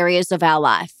all areas of our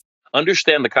life.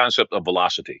 Understand the concept of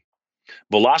velocity.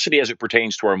 Velocity as it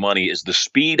pertains to our money is the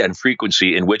speed and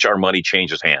frequency in which our money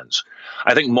changes hands.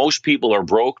 I think most people are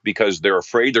broke because they're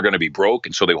afraid they're going to be broke.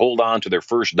 And so they hold on to their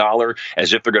first dollar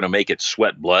as if they're going to make it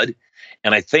sweat blood.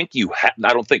 And I think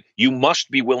you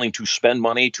must be willing to spend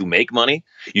money to make money.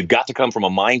 You've got to come from a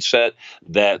mindset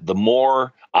that the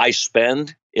more I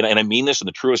spend, and I mean this in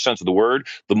the truest sense of the word,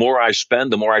 the more I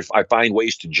spend, the more I find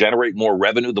ways to generate more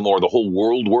revenue, the more the whole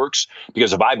world works.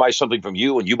 Because if I buy something from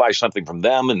you and you buy something from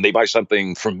them and they buy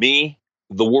something from me,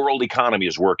 the world economy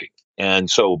is working.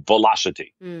 And so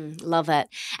velocity. Love it.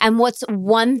 And what's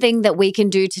one thing that we can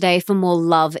do today for more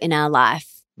love in our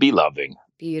life? Be loving.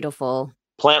 Beautiful.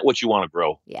 Plant what you want to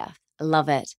grow. Yeah, I love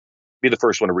it. Be the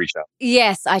first one to reach out.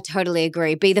 Yes, I totally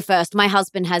agree. Be the first. My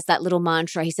husband has that little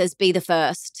mantra. He says, be the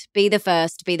first, be the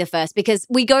first, be the first. Because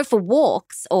we go for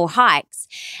walks or hikes,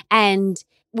 and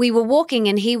we were walking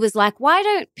and he was like, why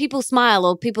don't people smile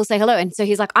or people say hello? And so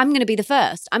he's like, I'm going to be the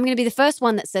first. I'm going to be the first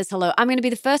one that says hello. I'm going to be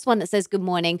the first one that says good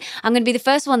morning. I'm going to be the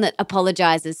first one that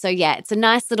apologizes. So yeah, it's a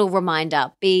nice little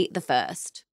reminder. Be the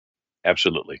first.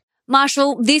 Absolutely.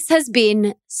 Marshall, this has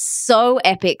been so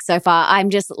epic so far. I'm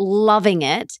just loving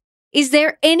it. Is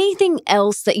there anything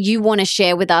else that you want to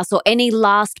share with us, or any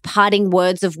last parting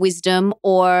words of wisdom,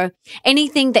 or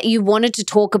anything that you wanted to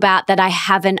talk about that I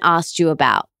haven't asked you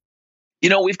about?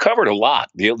 We've covered a lot.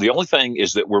 The only thing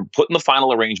is that we're putting the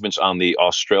final arrangements on the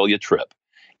Australia trip.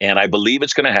 And I believe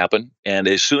it's going to happen. And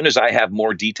as soon as I have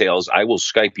more details, I will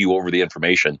Skype you over the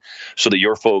information so that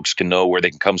your folks can know where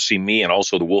they can come see me, and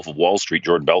also the Wolf of Wall Street,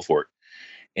 Jordan Belfort.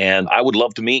 And I would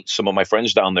love to meet some of my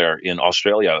friends down there in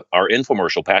Australia. Our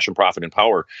infomercial, Passion, Profit, and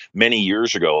Power, many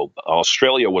years ago,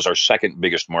 Australia was our second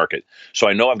biggest market. So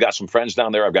I know I've got some friends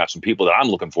down there. I've got some people that I'm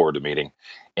looking forward to meeting.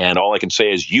 And all I can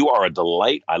say is you are a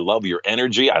delight. I love your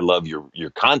energy. I love your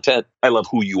content. I love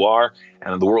who you are.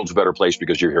 And the world's a better place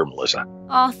because you're here, Melissa.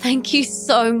 Oh, thank you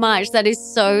so much. That is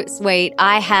so sweet.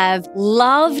 I have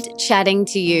loved chatting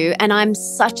to you, and I'm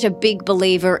such a big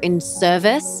believer in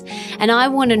service. And I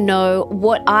want to know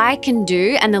what what I can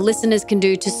do and the listeners can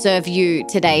do to serve you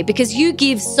today? Because you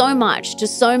give so much to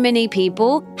so many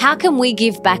people. How can we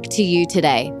give back to you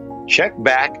today? Check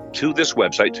back to this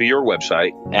website, to your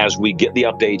website, as we get the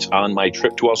updates on my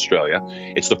trip to Australia.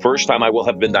 It's the first time I will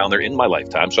have been down there in my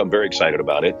lifetime, so I'm very excited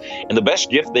about it. And the best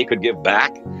gift they could give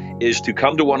back is to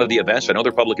come to one of the events. I know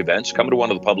they're public events. Come to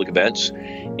one of the public events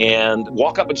and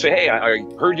walk up and say, hey, I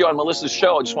heard you on Melissa's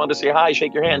show. I just wanted to say hi,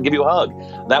 shake your hand, give you a hug.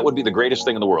 That would be the greatest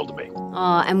thing in the world to me.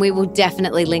 Oh, and we will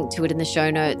definitely link to it in the show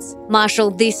notes.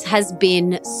 Marshall, this has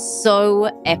been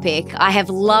so epic. I have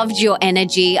loved your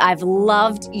energy. I've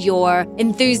loved your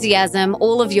enthusiasm,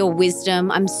 all of your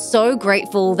wisdom. I'm so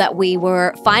grateful that we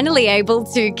were finally able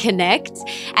to connect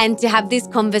and to have this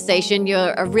conversation.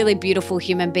 You're a really beautiful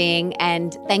human being,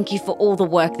 and thank you for all the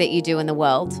work that you do in the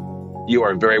world. You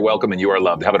are very welcome and you are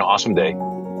loved. Have an awesome day.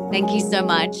 Thank you so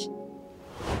much.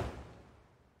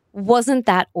 Wasn't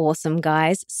that awesome,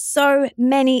 guys? So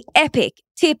many epic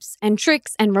tips and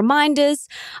tricks and reminders.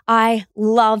 I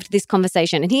loved this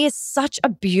conversation. And he is such a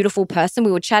beautiful person.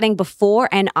 We were chatting before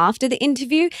and after the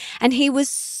interview, and he was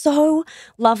so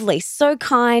lovely, so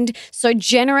kind, so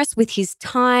generous with his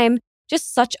time.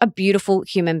 Just such a beautiful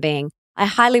human being. I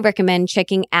highly recommend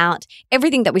checking out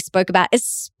everything that we spoke about,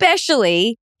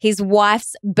 especially his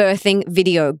wife's birthing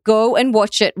video. Go and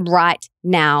watch it right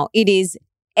now. It is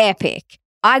epic.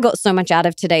 I got so much out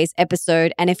of today's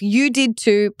episode, and if you did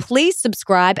too, please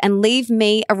subscribe and leave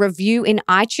me a review in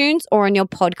iTunes or on your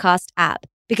podcast app,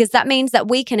 because that means that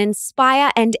we can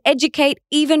inspire and educate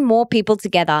even more people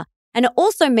together. And it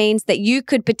also means that you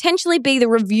could potentially be the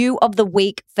review of the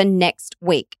week for next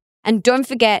week. And don't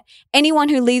forget, anyone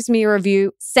who leaves me a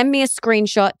review, send me a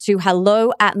screenshot to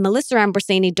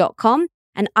hello@melissaambrosini.com.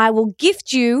 And I will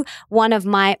gift you one of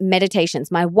my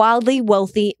meditations, my Wildly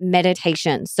Wealthy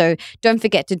meditation. So don't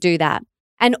forget to do that.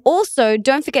 And also,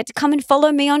 don't forget to come and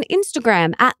follow me on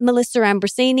Instagram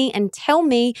 @MelissaAmbrosini and tell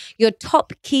me your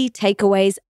top key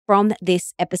takeaways from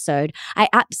this episode. I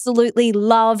absolutely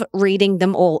love reading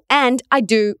them all, and I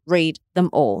do read them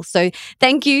all. So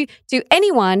thank you to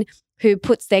anyone who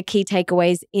puts their key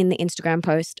takeaways in the Instagram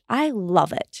post. I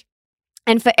love it.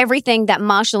 And for everything that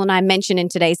Marshall and I mentioned in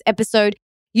today's episode,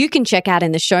 you can check out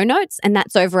in the show notes, and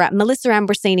that's over at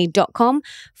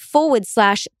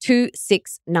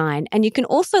melissaambrosini.com/269. And you can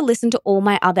also listen to all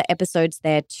my other episodes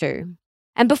there too.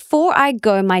 And before I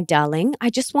go, my darling,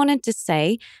 I just wanted to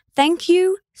say thank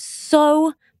you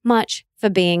so much for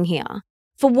being here,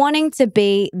 for wanting to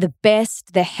be the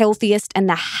best, the healthiest, and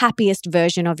the happiest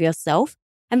version of yourself,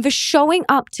 and for showing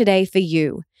up today for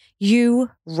you. You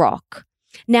rock.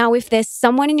 Now, if there's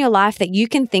someone in your life that you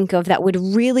can think of that would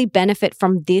really benefit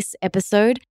from this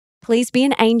episode, please be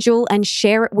an angel and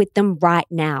share it with them right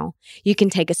now. You can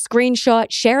take a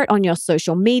screenshot, share it on your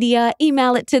social media,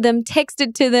 email it to them, text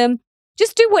it to them.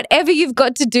 Just do whatever you've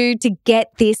got to do to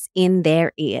get this in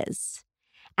their ears.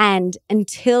 And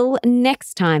until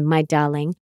next time, my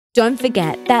darling, don't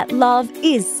forget that love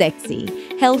is sexy,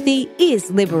 healthy is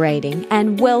liberating,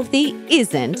 and wealthy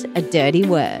isn't a dirty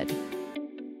word.